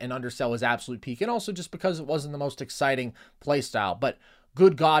forget and undersell his absolute peak. And also just because it wasn't the most exciting play style. But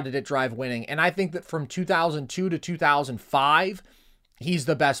good God, did it drive winning. And I think that from 2002 to 2005, he's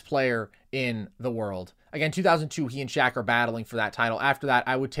the best player in the world. Again, 2002, he and Shaq are battling for that title. After that,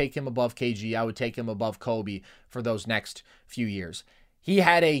 I would take him above KG. I would take him above Kobe for those next few years. He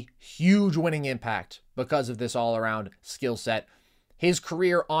had a huge winning impact because of this all-around skill set. His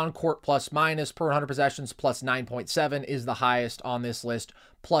career on-court plus-minus per 100 possessions plus 9.7 is the highest on this list.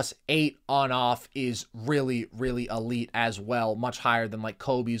 Plus 8 on-off is really, really elite as well. Much higher than like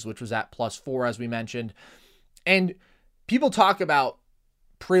Kobe's, which was at plus 4, as we mentioned. And people talk about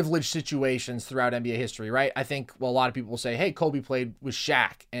privileged situations throughout NBA history, right? I think, a lot of people will say, hey, Kobe played with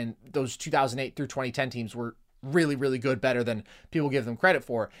Shaq, and those 2008 through 2010 teams were really, really good, better than people give them credit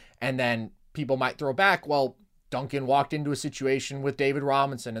for. And then people might throw back, well, Duncan walked into a situation with David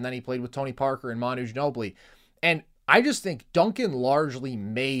Robinson, and then he played with Tony Parker and Manu Ginobili. And I just think Duncan largely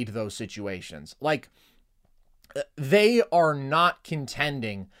made those situations. Like, they are not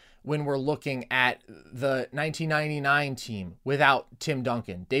contending when we're looking at the 1999 team without Tim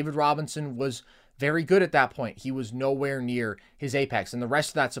Duncan. David Robinson was very good at that point. He was nowhere near his apex. And the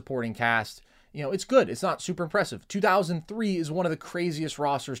rest of that supporting cast, it's good. It's not super impressive. 2003 is one of the craziest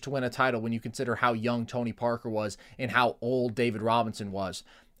rosters to win a title when you consider how young Tony Parker was and how old David Robinson was.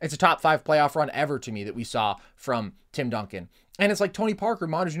 It's a top 5 playoff run ever to me that we saw from Tim Duncan. And it's like Tony Parker,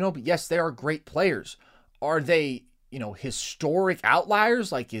 Manu Ginobili. Yes, they are great players. Are they historic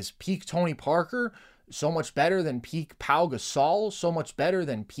outliers, like is peak Tony Parker so much better than peak Pau Gasol, so much better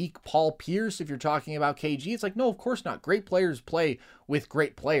than peak Paul Pierce if you're talking about KG? It's like, no, of course not. Great players play with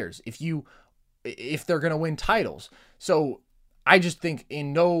great players if they're going to win titles. So I just think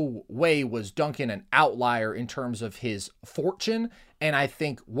in no way was Duncan an outlier in terms of his fortune. And I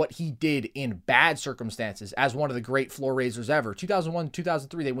think what he did in bad circumstances as one of the great floor raisers ever, 2001,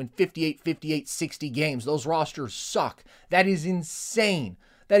 2003, they win 58, 60 games. Those rosters suck. That is insane.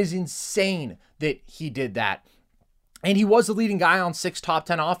 That is insane that he did that. And he was the leading guy on 6 top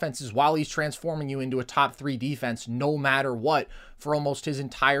 10 offenses while he's transforming you into a top 3 defense no matter what for almost his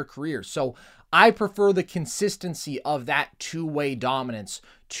entire career. So I prefer the consistency of that two-way dominance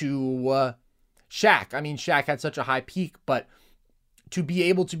to Shaq. I mean, Shaq had such a high peak, but to be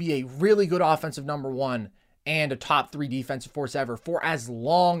able to be a really good offensive number 1 and a top 3 defensive force ever for as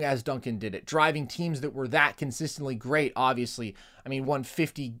long as Duncan did it, driving teams that were that consistently great, obviously. I mean, won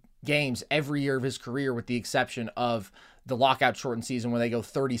 50 games every year of his career with the exception of the lockout shortened season where they go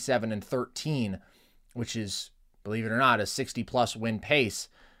 37-13, which is, believe it or not, a 60-plus win pace.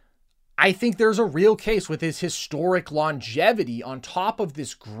 I think there's a real case with his historic longevity on top of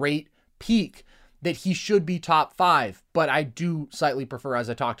this great peak that he should be top 5, but I do slightly prefer,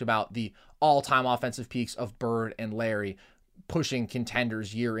 as I talked about, the all-time offensive peaks of Bird and Larry pushing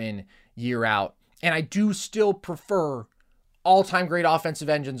contenders year in, year out. And I do still prefer all-time great offensive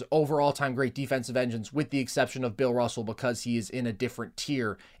engines over all-time great defensive engines, with the exception of Bill Russell, because he is in a different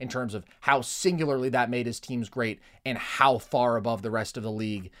tier in terms of how singularly that made his teams great and how far above the rest of the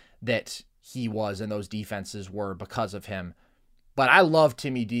league that he was and those defenses were because of him. But I love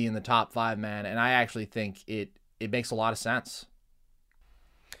Timmy D in the top 5, man, and I actually think it makes a lot of sense.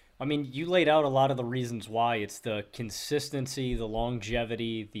 I mean, you laid out a lot of the reasons why. It's the consistency, the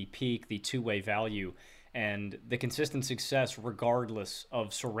longevity, the peak, the two-way value, and the consistent success regardless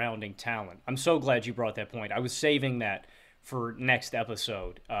of surrounding talent. I'm so glad you brought that point. I was saving that for next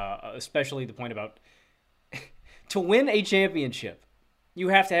episode, especially the point about to win a championship, you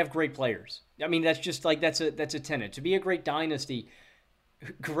have to have great players. I mean, that's just like, that's a tenet. To be a great dynasty,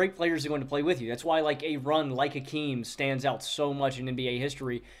 great players are going to play with you. That's why like a run like Hakeem stands out so much in NBA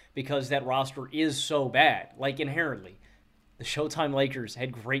history, because that roster is so bad. Like inherently, the Showtime Lakers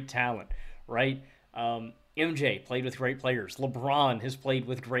had great talent, right? MJ played with great players. LeBron has played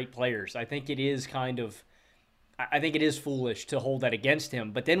with great players. I think it is foolish to hold that against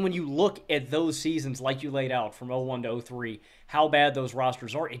him. But then when you look at those seasons like you laid out from 01 to 03, how bad those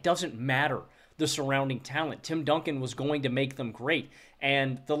rosters are, it doesn't matter the surrounding talent. Tim Duncan was going to make them great.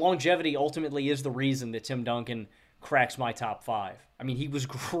 And the longevity ultimately is the reason that Tim Duncan cracks my top 5. I mean, he was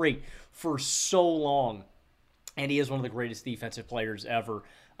great for so long, and he is one of the greatest defensive players ever.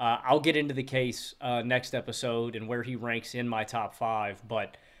 I'll get into the case next episode and where he ranks in my top 5,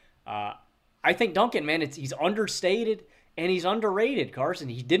 but I think Duncan, man, he's understated and he's underrated, Carson.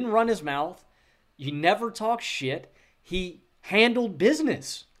 He didn't run his mouth. He never talked shit. He handled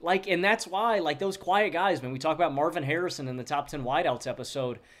business. And that's why, those quiet guys, man, we talk about Marvin Harrison in the Top 10 Wideouts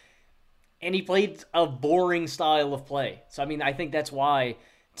episode, and he played a boring style of play. So, I mean, I think that's why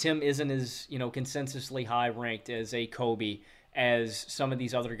Tim isn't as, consensusly high ranked as a Kobe, as some of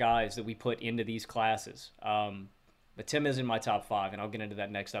these other guys that we put into these classes. But Tim is in my top 5, and I'll get into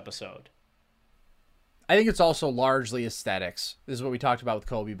that next episode. I think it's also largely aesthetics. This is what we talked about with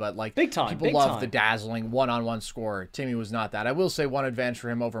Kobe, but big time, people love the dazzling one-on-one scorer. Timmy was not that. I will say one advantage for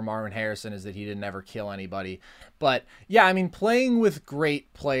him over Marvin Harrison is that he didn't ever kill anybody. But yeah, I mean, playing with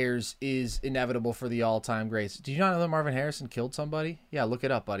great players is inevitable for the all-time greats. Did you not know that Marvin Harrison killed somebody? Yeah, look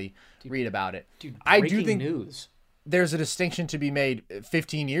it up, buddy. Read about it. Dude, I do think news. There's a distinction to be made.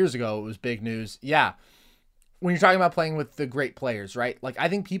 15 years ago, it was big news. Yeah. When you're talking about playing with the great players, right? I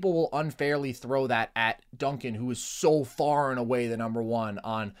think people will unfairly throw that at Duncan, who is so far and away the number 1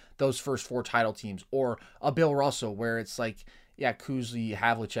 on those first 4 title teams, or a Bill Russell, where it's Kuzly,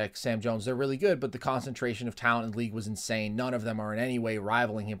 Havlicek, Sam Jones, they're really good, but the concentration of talent in the league was insane. None of them are in any way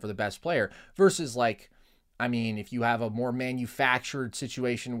rivaling him for the best player. Versus if you have a more manufactured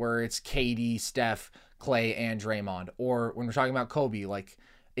situation where it's KD, Steph, Clay, and Draymond, or when we're talking about Kobe,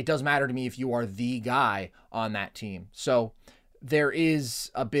 it doesn't matter to me if you are the guy on that team. So there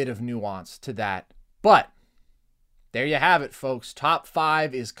is a bit of nuance to that. But there you have it, folks. Top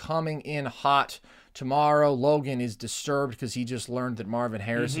 5 is coming in hot tomorrow. Logan is disturbed because he just learned that Marvin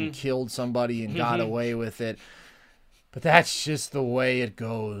Harrison killed somebody and got away with it. But that's just the way it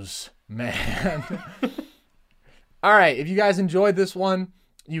goes, man. All right, if you guys enjoyed this one,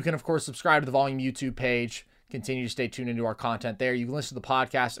 you can, of course, subscribe to the Volume YouTube page. Continue to stay tuned into our content there. You can listen to the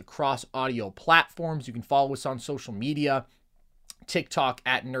podcast across audio platforms. You can follow us on social media, TikTok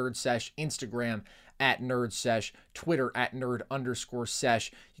at NerdSesh, Instagram at NerdSesh, Twitter at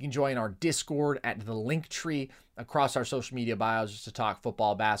Nerd_Sesh. You can join our Discord at the Linktree across our social media bios just to talk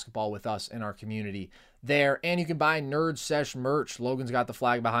football, basketball with us and our community there. And you can buy NerdSesh merch. Logan's got the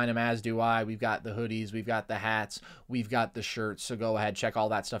flag behind him, as do I. We've got the hoodies, we've got the hats, we've got the shirts. So go ahead, check all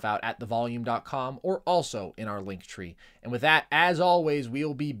that stuff out at thevolume.com or also in our Linktree. And with that, as always,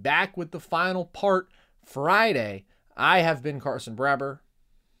 we'll be back with the final part Friday. I have been Carson Breber.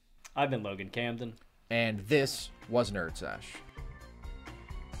 I've been Logan Camden. And this was Nerd Sesh.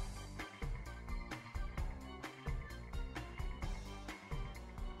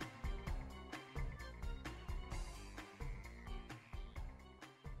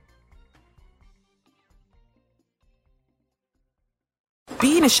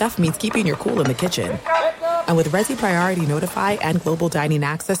 Being a chef means keeping your cool in the kitchen. And with Resi Priority Notify and Global Dining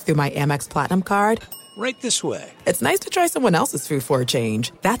Access through my Amex Platinum card, Right this way. it's nice to try someone else's food for a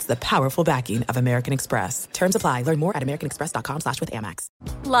change. That's the powerful backing of American Express. Terms apply. Learn more at americanexpress.com/withAmex.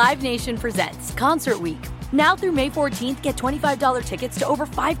 Live Nation presents Concert Week. Now through May 14th, get $25 tickets to over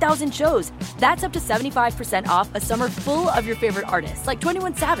 5,000 shows. That's up to 75% off a summer full of your favorite artists like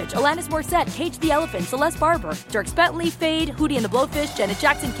 21 Savage, Alanis Morissette, Cage the Elephant, Celeste Barber, Dierks Bentley, Fade, Hootie and the Blowfish, Janet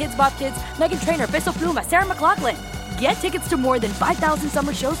Jackson, Kids Bop Kids, Meghan Trainor, Peso Pluma, Sarah McLachlan. Get tickets to more than 5,000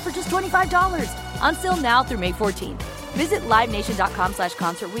 summer shows for just $25. Until now through May 14th. Visit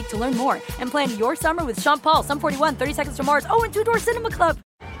LiveNation.com/Concert Week to learn more and plan your summer with Sean Paul, Sum 41, 30 Seconds to Mars, and Two Door Cinema Club.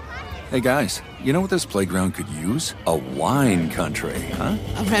 Hey guys, you know what this playground could use? A wine country, huh?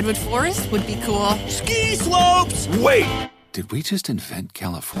 A redwood forest would be cool. Ski slopes! Wait! Did we just invent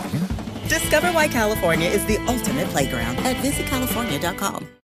California? Discover why California is the ultimate playground at visitcalifornia.com.